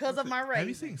 but because of my race. Have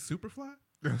you seen Superfly?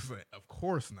 I was like, of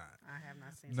course not. I have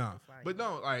not seen No, Superfly. but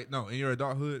no, like no. In your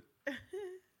adulthood,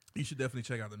 you should definitely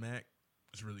check out The Mac.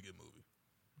 It's a really good movie,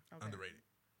 underrated.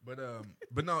 But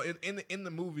no, in the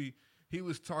movie, he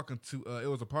was talking to. It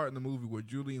was a part in the movie where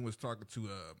Julian was talking to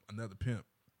another pimp,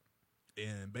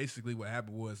 and basically what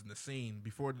happened was in the scene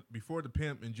before the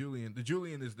pimp and Julian. The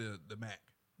Julian is the Mac,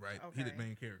 right? Okay. He's the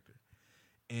main character,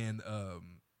 and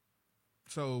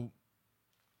so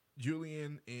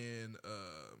Julian and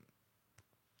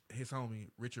his homie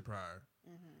Richard Pryor,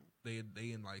 they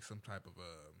in like some type of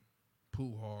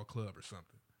pool hall club or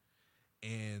something,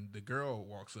 and the girl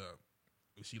walks up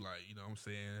and she like, you know what I'm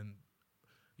saying,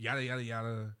 yada yada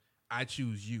yada, I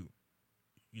choose you,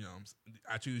 you know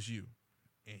I choose you,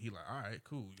 and he like, all right,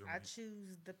 cool, you know I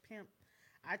choose the pimp.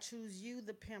 I choose you,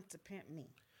 the pimp, to pimp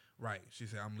me. right. She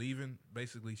said, I'm leaving.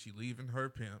 Basically, she leaving her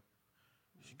pimp.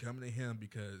 She coming to him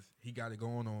because he got it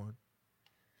going on.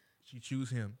 She choose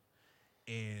him,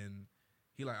 and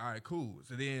he like, all right, cool.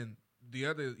 So then the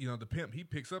other, the pimp, he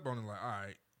picks up on it like, all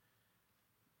right,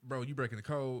 bro, you breaking the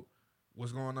code.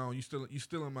 What's going on? You still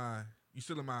in my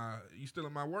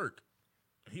work.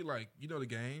 He like, you know the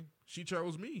game. She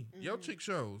chose me. Your chick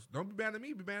chose. Don't be mad at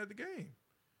me. Be mad at the game.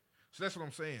 So that's what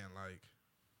I'm saying. Like,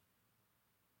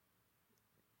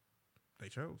 they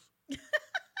chose.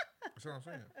 That's what I'm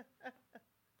saying.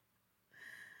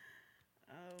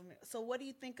 So what do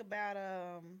you think about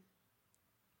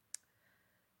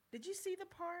did you see the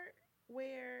part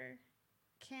where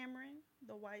Cameron,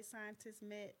 the white scientist,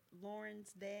 met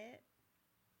Lauren's dad?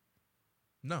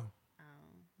 No.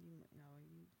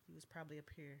 He was probably up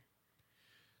here.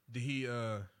 Did he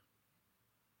go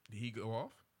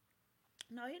off?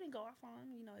 No, he didn't go off on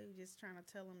him. He was just trying to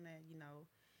tell him that,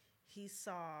 he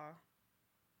saw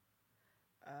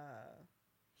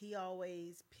he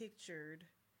always pictured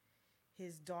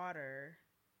his daughter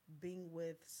being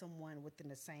with someone within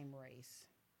the same race.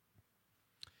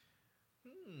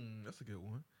 That's a good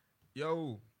one.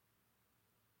 Yo.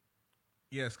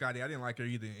 Yeah, Scotty, I didn't like her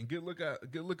either. And good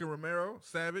looking Romero,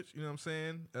 Savage, you know what I'm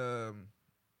saying?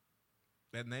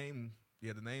 That name,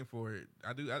 the name for it.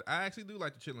 I actually do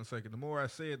like the Chitlin Circuit. The more I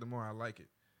say it, the more I like it.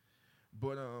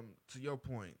 But to your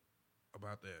point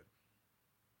about that,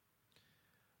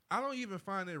 I don't even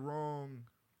find it wrong,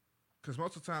 because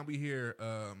most of the time we hear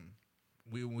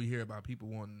when we hear about people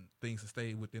wanting things to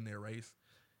stay within their race,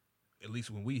 at least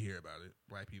when we hear about it,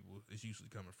 black people, it's usually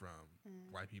coming from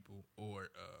white people or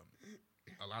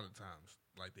a lot of times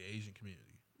like the Asian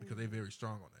community, because they're very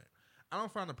strong on that. I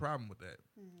don't find a problem with that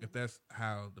if that's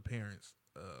how the parents,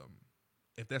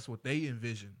 if that's what they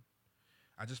envision.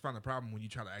 I just find a problem when you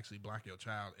try to actually block your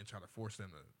child and try to force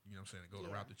them to, to go the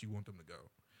route that you want them to go.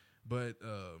 But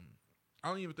I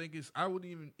don't even think I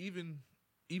wouldn't even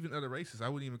other races, I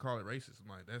wouldn't even call it racist. I'm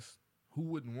like, who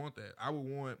wouldn't want that? I would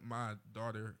want my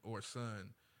daughter or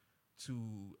son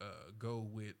to go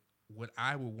with what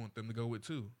I would want them to go with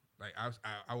too. Like I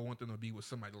would want them to be with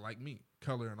somebody like me,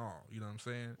 color and all. You know what I'm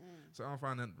saying? So I don't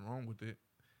find nothing wrong with it.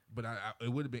 But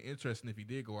it would have been interesting if he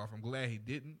did go off. I'm glad he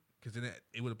didn't, because then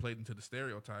it would have played into the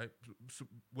stereotype. So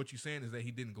what you're saying is that he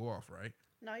didn't go off, right?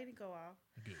 No, he didn't go off.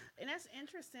 Good. And that's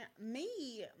interesting.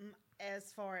 Me,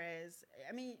 as far as,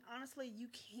 honestly, you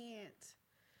can't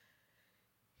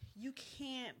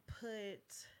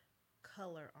put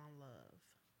color on love.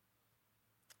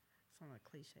 Sound like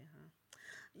cliche, huh?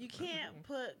 You can't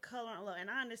put color on love. And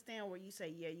I understand where you say,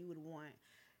 yeah, you would want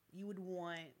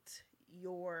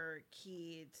your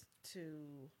kids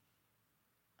to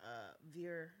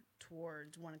veer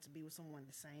towards wanting to be with someone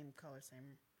the same color,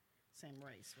 same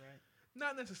race, right?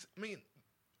 Not necessarily.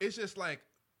 It's just like,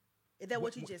 is that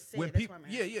what you just said? When That's what I'm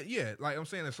asking. Yeah. Like I'm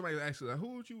saying, if somebody asks, like,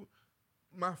 who would you?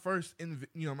 My first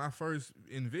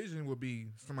envision would be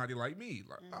somebody like me.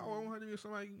 Like, I want her to be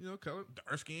somebody, color,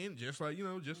 dark skin, just like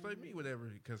like me,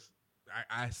 whatever. Because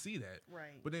I see that.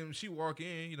 Right. But then she walk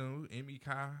in, Amy,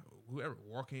 Kai, whoever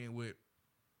walk in with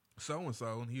so and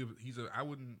so, and I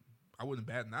wouldn't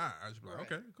bat an eye. I just be like,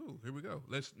 okay, cool, here we go.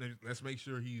 Let's make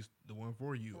sure he's the one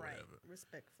for you, or whatever.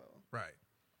 Respectful. Right.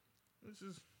 It's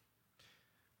just,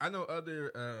 I know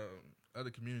other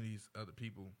communities, other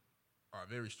people are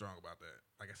very strong about that.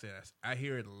 Like I said, I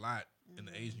hear it a lot in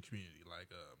the Asian community. Like,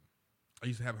 I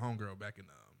used to have a homegirl back in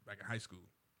high school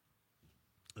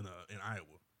in Iowa.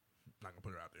 I'm not gonna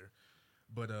put her out there,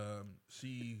 but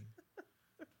she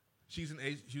was an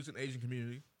Asian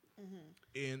community,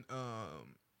 and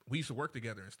we used to work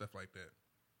together and stuff like that.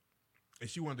 And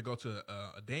she wanted to go to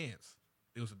a dance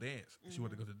It was a dance. And she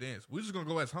wanted to go to the dance. We're just gonna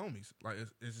go as homies. Like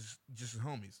it's just as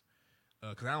homies.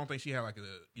 Cause I don't think she had like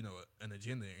an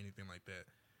agenda or anything like that.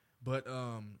 But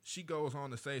she goes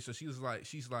on to say, so she's like,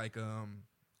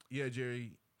 yeah,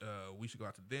 Jerry, we should go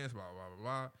out to dance, blah blah blah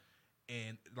blah.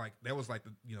 And like that was like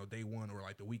the day one or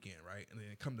like the weekend, right? And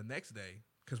then come the next day,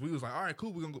 cause we was like, all right,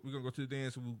 cool, we're gonna go to the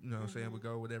dance. We, what I'm saying, we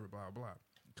go whatever, blah blah.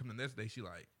 Come the next day, she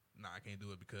like, nah, I can't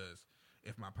do it because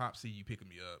if my pop see you picking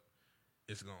me up,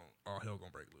 it's all hell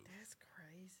gonna break loose. That's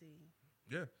crazy.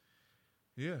 Yeah.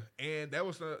 Yeah, and that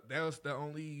was the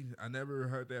only, I never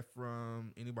heard that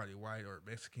from anybody white or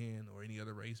Mexican or any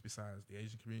other race besides the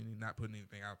Asian community. Not putting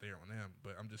anything out there on them,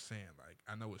 but I'm just saying, like,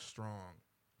 I know it's strong.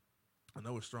 I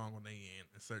know it's strong on their end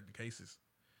in certain cases,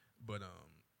 but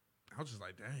I was just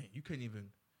like, dang, you couldn't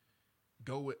even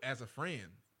go with as a friend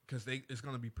because it's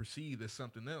gonna be perceived as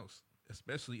something else,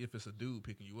 especially if it's a dude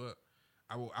picking you up.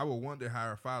 I will wonder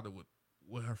how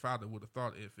what her father would have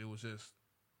thought if it was just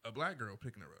a black girl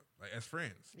picking her up, like as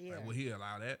friends. Yeah. Like, would he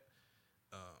allow that?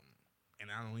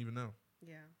 And I don't even know.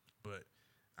 Yeah. But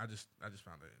I just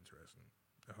found that interesting.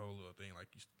 The whole little thing, like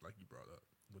you brought up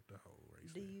with the whole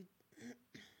race thing.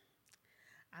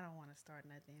 I don't want to start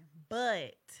nothing,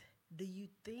 but do you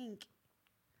think?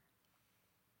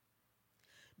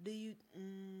 Do you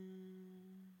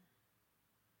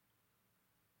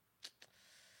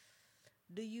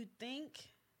think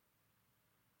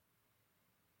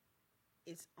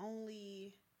it's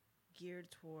only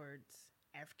geared towards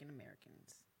African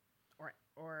Americans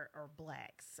or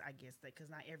blacks, I guess, that because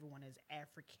not everyone is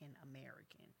African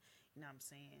American. You know what I'm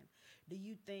saying? Do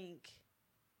you think?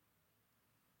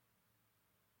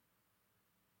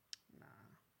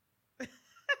 Nah.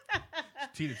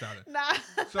 Teeter-totter. Nah.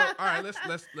 So all right,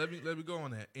 let me go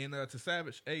on that. And to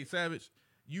Savage, hey Savage,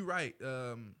 you right.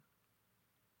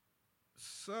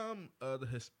 Some of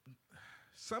the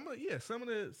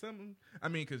I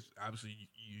mean, because obviously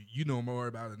you know more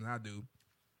about it than I do,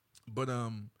 but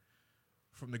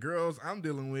from the girls I'm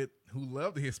dealing with who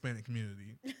love the Hispanic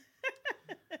community,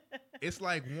 it's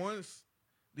like once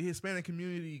the Hispanic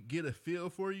community get a feel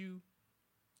for you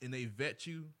and they vet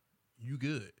you, you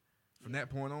good from that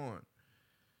point on.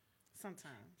 Sometimes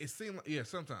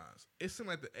sometimes it seemed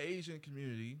like the Asian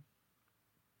community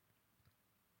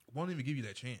won't even give you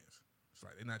that chance. It's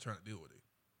like they're not trying to deal with it.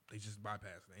 They just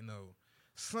bypass it. They know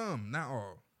some, not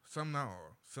all. Some, not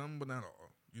all. Some, but not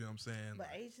all. You know what I'm saying? But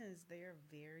Asians, they're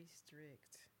very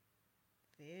strict.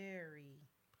 Very.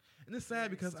 And it's sad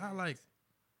because strict.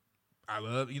 I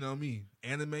love, me,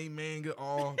 anime, manga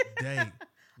all day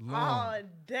long. All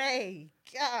day.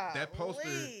 God. That poster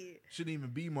shouldn't even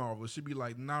be Marvel. It should be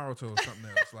like Naruto or something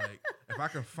else. Like, if I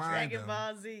can find Dragon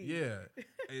Ball Z. Yeah.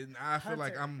 And I feel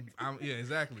like I'm yeah,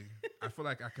 exactly. I feel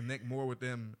like I connect more with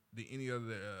them than any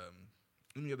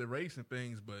other race and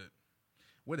things, but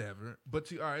whatever. But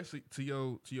to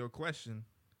your question,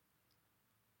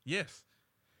 yes,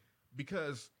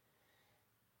 because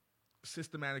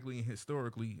systematically and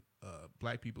historically,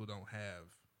 black people don't have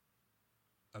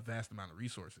a vast amount of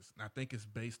resources, and I think it's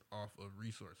based off of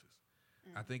resources.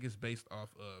 I think it's based off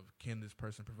of, can this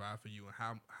person provide for you,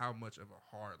 and how much of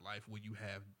a hard life will you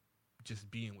have just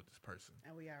being with this person?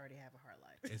 And we already have a hard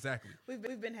life. Exactly. We've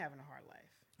been having a hard life.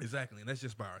 Exactly, and that's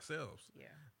just by ourselves. Yeah.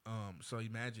 So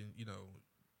imagine,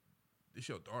 it's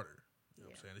your daughter. You know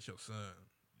what I'm saying? It's your son.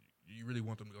 You really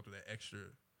want them to go through that extra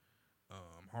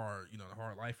hard, the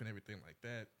hard life and everything like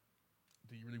that.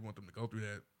 Do you really want them to go through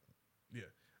that? Yeah.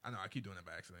 I know, I keep doing that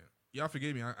by accident. Y'all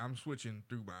forgive me. I'm switching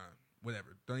through my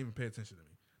whatever. Don't even pay attention to me.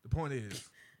 The point is,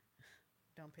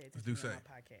 don't pay attention to my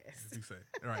podcast. It's do say.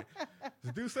 All right.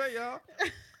 It's do say, y'all.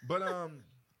 But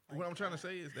what I'm trying to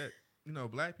say is that,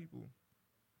 black people,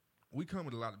 we come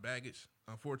with a lot of baggage.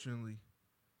 Unfortunately,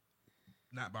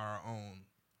 not by our own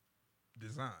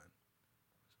design.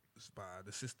 It's by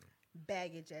the system.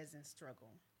 Baggage as in struggle.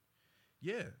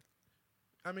 Yeah.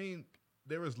 I mean,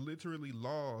 there is literally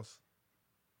laws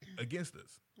against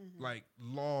us. Mm-hmm. Like,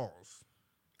 laws.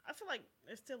 I feel like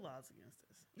there's still laws against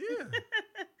us. Yeah.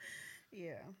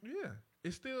 Yeah. Yeah.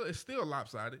 It's still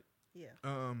lopsided. Yeah.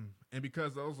 And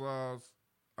because those laws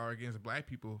are against black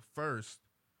people first,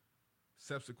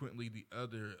 subsequently the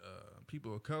other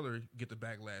people of color get the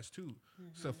backlash too. Mm-hmm.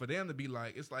 So for them to be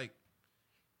like, it's like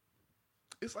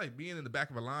being in the back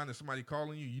of a line and somebody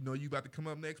calling you, you about to come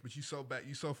up next, but you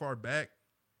so far back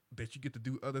that you get to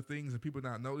do other things and people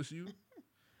not notice you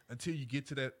until you get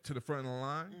to the front of the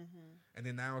line. Mm-hmm. And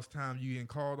then now it's time you getting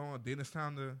called on. Then it's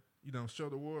time to, show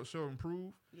the world, show and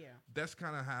prove. Yeah. That's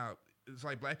kind of how it's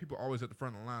like black people always at the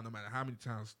front of the line, no matter how many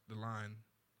times the line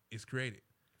is created.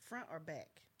 Front or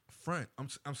back? front.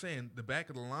 I'm saying the back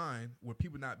of the line where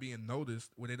people not being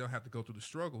noticed, where they don't have to go through the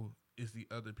struggle, is the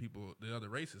other people, the other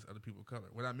races, other people of color.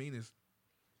 What I mean is,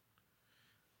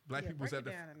 black people break at it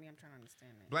the down to me. I'm trying to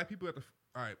understand that. black people at the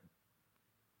all right.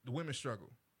 The women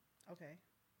struggle. Okay.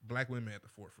 Black women at the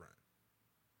forefront.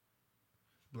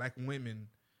 Black women,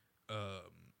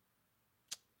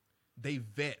 they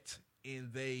vet and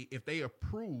if they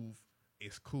approve,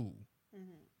 it's cool.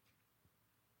 Mm-hmm.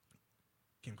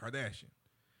 Kim Kardashian.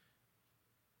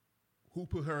 Who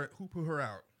put her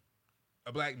out?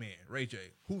 A black man, Ray J.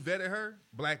 Who vetted her?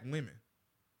 Black women.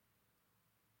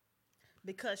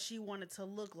 Because she wanted to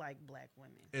look like black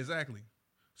women. Exactly.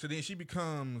 So then she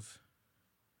becomes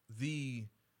the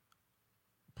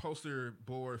poster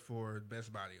board for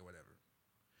best body or whatever.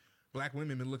 Black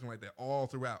women been looking like that all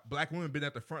throughout. Black women been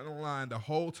at the front of the line the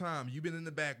whole time. You've been in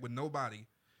the back with nobody,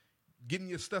 getting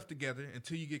your stuff together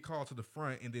until you get called to the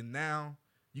front, and then now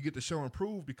you get to show and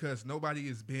prove because nobody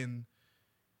has been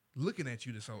looking at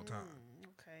you this whole time.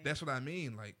 Okay. That's what I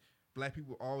mean. Like, black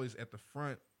people always at the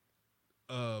front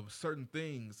of certain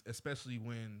things, especially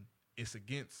when it's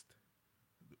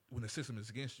when the system is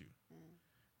against you.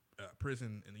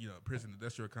 Prison and prison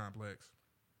industrial complex,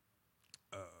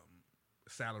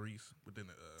 salaries within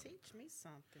the teach me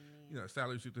something. Man.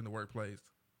 Salaries within the workplace,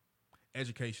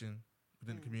 education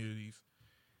within the communities.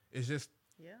 It's just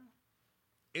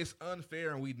it's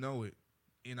unfair and we know it,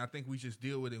 and I think we just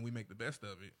deal with it and we make the best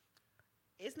of it.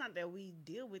 It's not that we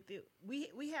deal with it.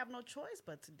 We have no choice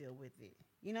but to deal with it.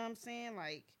 You know what I'm saying?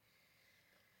 Like,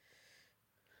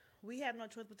 we have no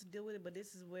choice but to deal with it, but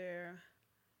this is where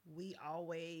we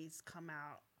always come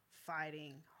out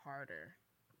fighting harder.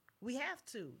 We have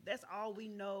to. That's all we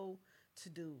know to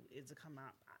do is to come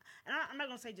out. And I'm not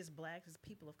going to say just blacks, it's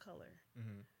people of color.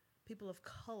 Mm-hmm. People of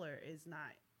color is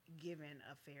not given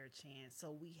a fair chance.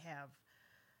 So we have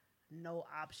no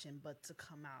option but to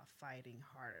come out fighting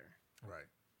harder. Right.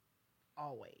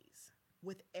 Always.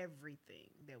 With everything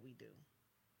that we do.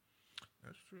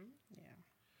 That's true. Yeah.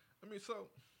 I mean, so...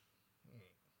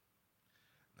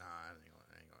 Nah, I ain't gonna.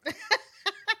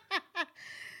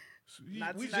 So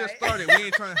we just started. We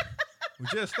ain't trying. We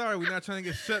just started. We're not trying to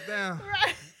get shut down.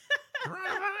 Right.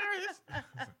 Coronavirus.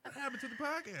 What happened to the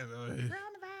podcast?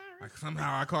 Coronavirus. Like,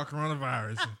 somehow I caught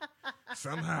coronavirus.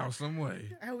 Somehow, some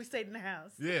way. And we stayed in the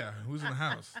house. Yeah, who's in the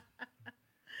house?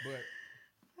 But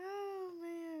oh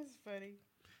man, it's funny.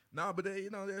 no, but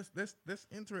that's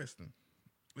interesting.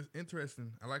 It's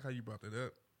interesting. I like how you brought that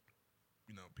up.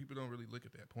 People don't really look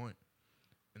at that point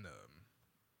and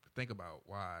think about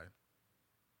why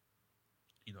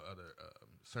other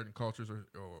certain cultures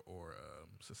or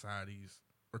societies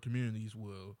or communities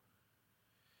will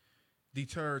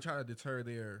try to deter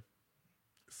their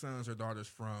sons or daughters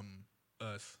from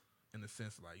us in the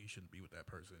sense like you shouldn't be with that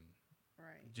person,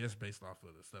 right? Just based off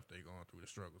of the stuff they're going through, the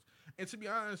struggles. And to be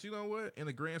honest, you know what? In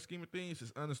the grand scheme of things,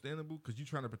 it's understandable because you're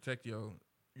trying to protect your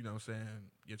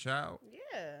child.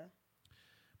 Yeah.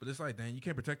 But it's like, dang, you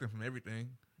can't protect them from everything.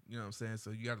 You know what I'm saying?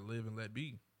 So you got to live and let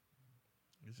be.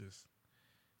 It's just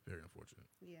very unfortunate.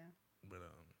 Yeah. But,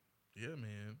 yeah,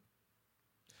 man.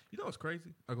 You know what's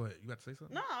crazy? Oh, go ahead. You got to say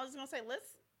something? No, I was going to say,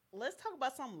 let's talk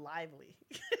about something lively.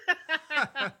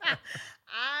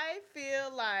 I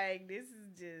feel like this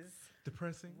is just...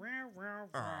 depressing?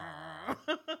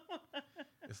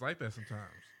 It's like that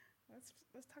sometimes.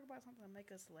 Let's talk about something to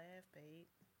make us laugh, babe.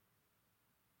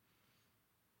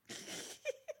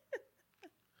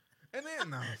 And then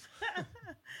no,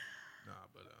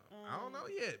 but I don't know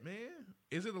yet, man.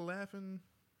 Is it a laughing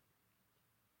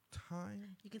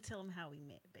time? You can tell them how we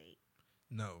met, babe.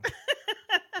 No,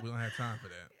 we don't have time for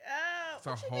that. Oh,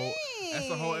 That's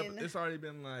a whole. It's already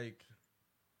been like.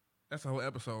 That's a whole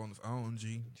episode on its own.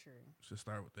 G. True. Should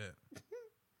start with that.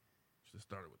 Should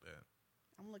start with that.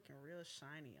 I'm looking real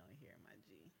shiny on here, my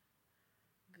G.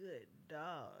 Good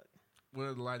dog.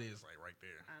 Well, the light is like right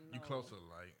there. I know. You close to the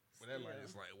light. But that light Still,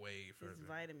 is like way further. This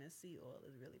vitamin C oil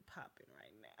is really popping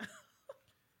right now.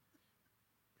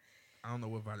 I don't know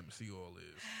what vitamin C oil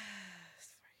is. It's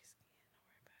for your skin.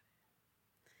 Don't worry about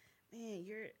it. Man,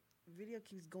 your video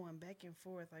keeps going back and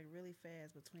forth like really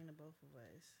fast between the both of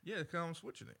us. Yeah, because I'm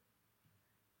switching it.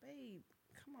 Babe,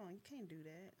 come on. You can't do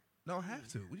that. No, I have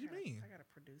to. What do you mean? I got to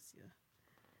produce you.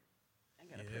 I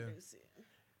got to produce it.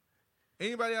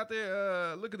 Anybody out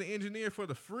there looking to engineer for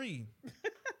the free?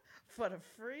 For the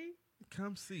free?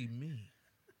 Come see me.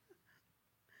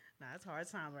 Nah, it's hard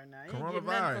times right now.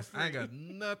 Coronavirus. I ain't got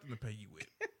nothing to pay you with.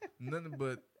 Nothing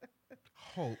but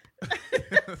hope.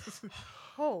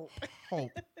 Hope.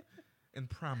 Hope. And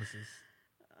promises.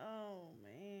 Oh,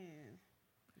 man.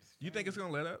 You think it's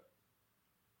going to let up?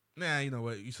 Nah, you know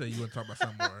what? You say you want to talk about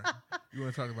something more. You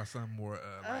want to talk about something more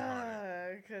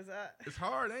lighthearted. Because It's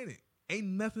hard, ain't it? Ain't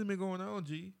nothing been going on,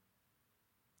 G.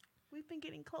 we've been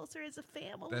getting closer as a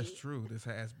family. That's true. This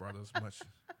has brought us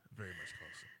very much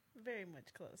closer. Very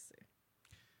much closer.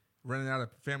 Running out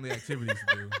of family activities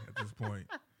to do at this point.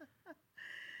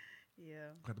 Yeah.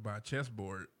 Have to buy a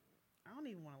chessboard. I don't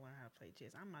even want to learn how to play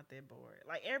chess. I'm not that bored.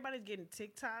 Like, everybody's getting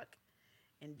TikTok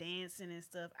and dancing and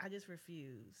stuff. I just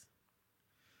refuse.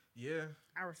 Yeah.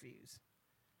 I refuse.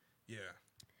 Yeah.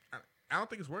 I don't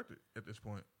think it's worth it at this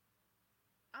point.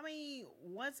 I mean,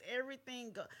 once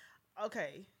everything go,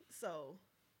 okay, so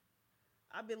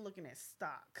I've been looking at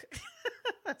stock.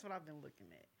 That's what I've been looking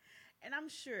at. And I'm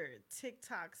sure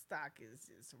TikTok stock is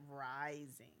just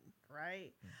rising,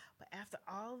 right? Mm. But after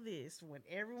all this, when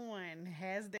everyone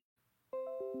has their...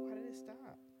 Why did it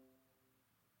stop?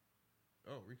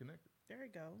 Oh, reconnected. There we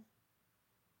go.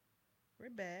 We're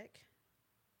back.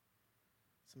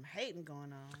 Some hating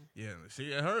going on. Yeah,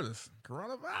 see, it hurt us.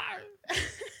 Coronavirus.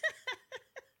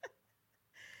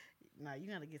 No,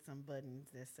 you gotta get some buttons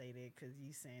that say that because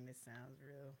you saying it sounds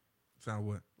real Sound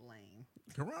what? lame.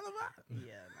 Coronavirus.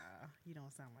 Yeah, nah, you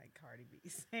don't sound like Cardi B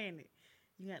saying it.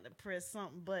 You got to press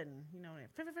something button, you know, like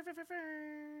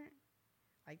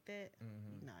that.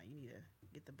 Mm-hmm. Nah, you need to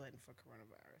get the button for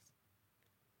coronavirus.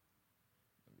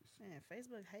 Let me see. Man,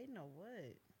 Facebook hating or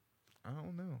what? I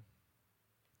don't know.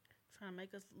 Trying to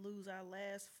make us lose our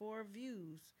last 4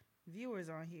 viewers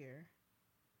on here.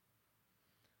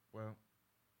 Well,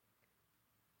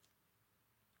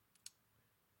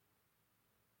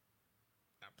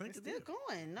 I think It's still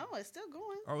going. No, it's still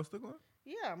going. Oh, it's still going?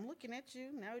 Yeah, I'm looking at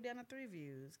you. Now we're down to 3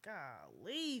 views.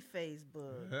 Golly,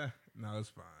 Facebook. No, it's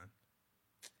fine.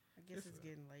 I guess it's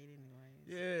getting late anyways.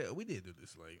 Yeah, we did do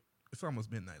this late. It's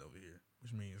almost midnight over here,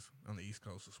 which means on the East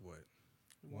Coast it's what?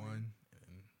 1 and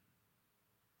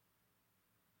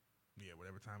yeah,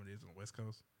 whatever time it is on the West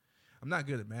Coast. I'm not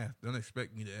good at math. Don't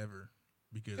expect me to ever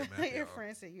be good at math. Your y'all.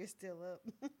 friend said you're still up.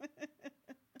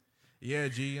 Yeah,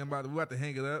 G, we're about to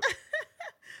hang it up.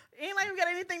 Ain't like we got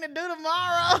anything to do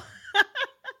tomorrow.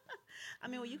 I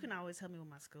mean, well, you can always help me with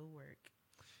my schoolwork.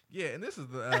 Yeah, and this is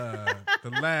the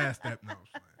last step. No, I'm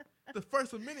just playing. The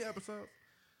first of many episodes.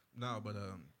 No, but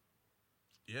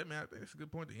yeah, man, I think it's a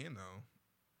good point to end though.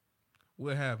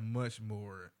 We'll have much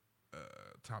more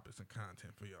topics and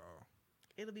content for y'all.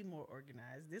 It'll be more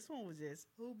organized. This one was just,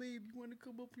 oh, babe, you want to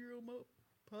come up here on my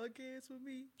podcast with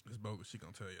me? It's bogus. She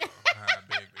gonna tell y'all how I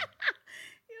begged her.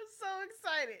 You're so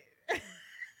excited.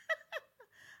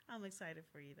 I'm excited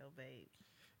for you though, babe.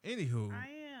 Anywho, I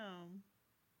am.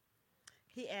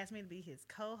 He asked me to be his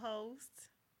co-host.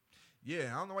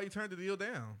 yeah, I don't know why you turned the deal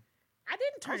down. I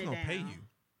didn't turn I was it gonna down. pay you.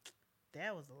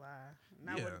 That was a lie. And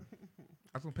I Yeah. wouldn't-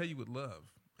 I was gonna pay you with love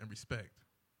and respect,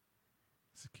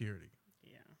 security,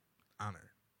 yeah.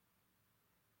 honor.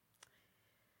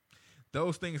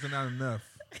 Those things are not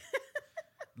enough.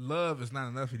 Love is not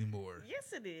enough anymore.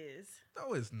 Yes, it is.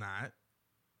 No, it's not.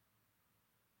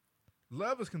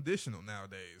 Love is conditional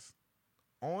nowadays.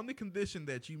 On the condition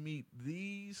that you meet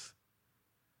these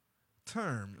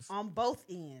terms, On both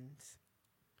ends.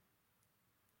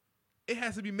 it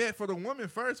has to be met for the woman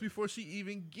first before she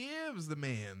even gives the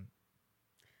man.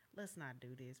 Let's not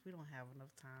do this. We don't have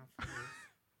enough time for this.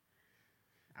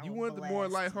 I You will wanted the more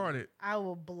blast you. lighthearted. I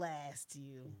will blast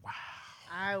you. Wow.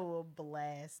 I will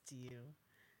blast you.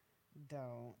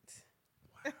 Don't.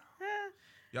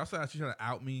 Y'all said she trying to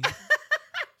out me.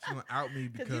 She's gonna out me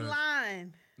Because because you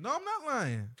lying. no, I'm not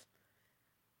lying.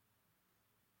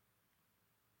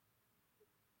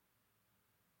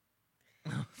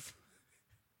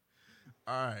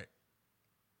 All right.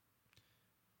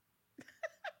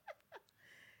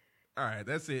 All right,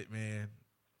 that's it, man.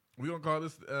 We're going to call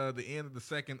this the end of the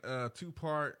second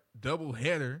 2-part double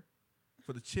header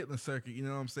for the Chitlin Circuit. You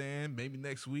know what I'm saying? Maybe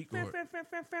next week or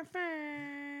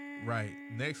right,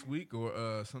 next week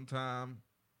or sometime,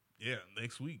 yeah,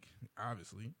 next week,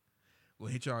 obviously. We'll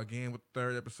hit y'all again with the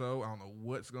 3rd episode. I don't know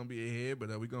what's going to be ahead, but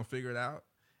we're going to figure it out.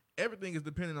 Everything is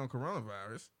dependent on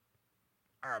coronavirus,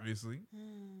 obviously.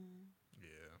 Yeah,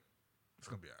 it's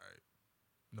going to be all right.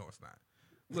 No, it's not.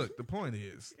 Look, the point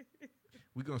is,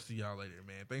 we're going to see y'all later,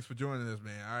 man. Thanks for joining us,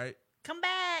 man. All right? Come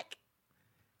back.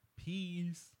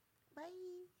 Peace.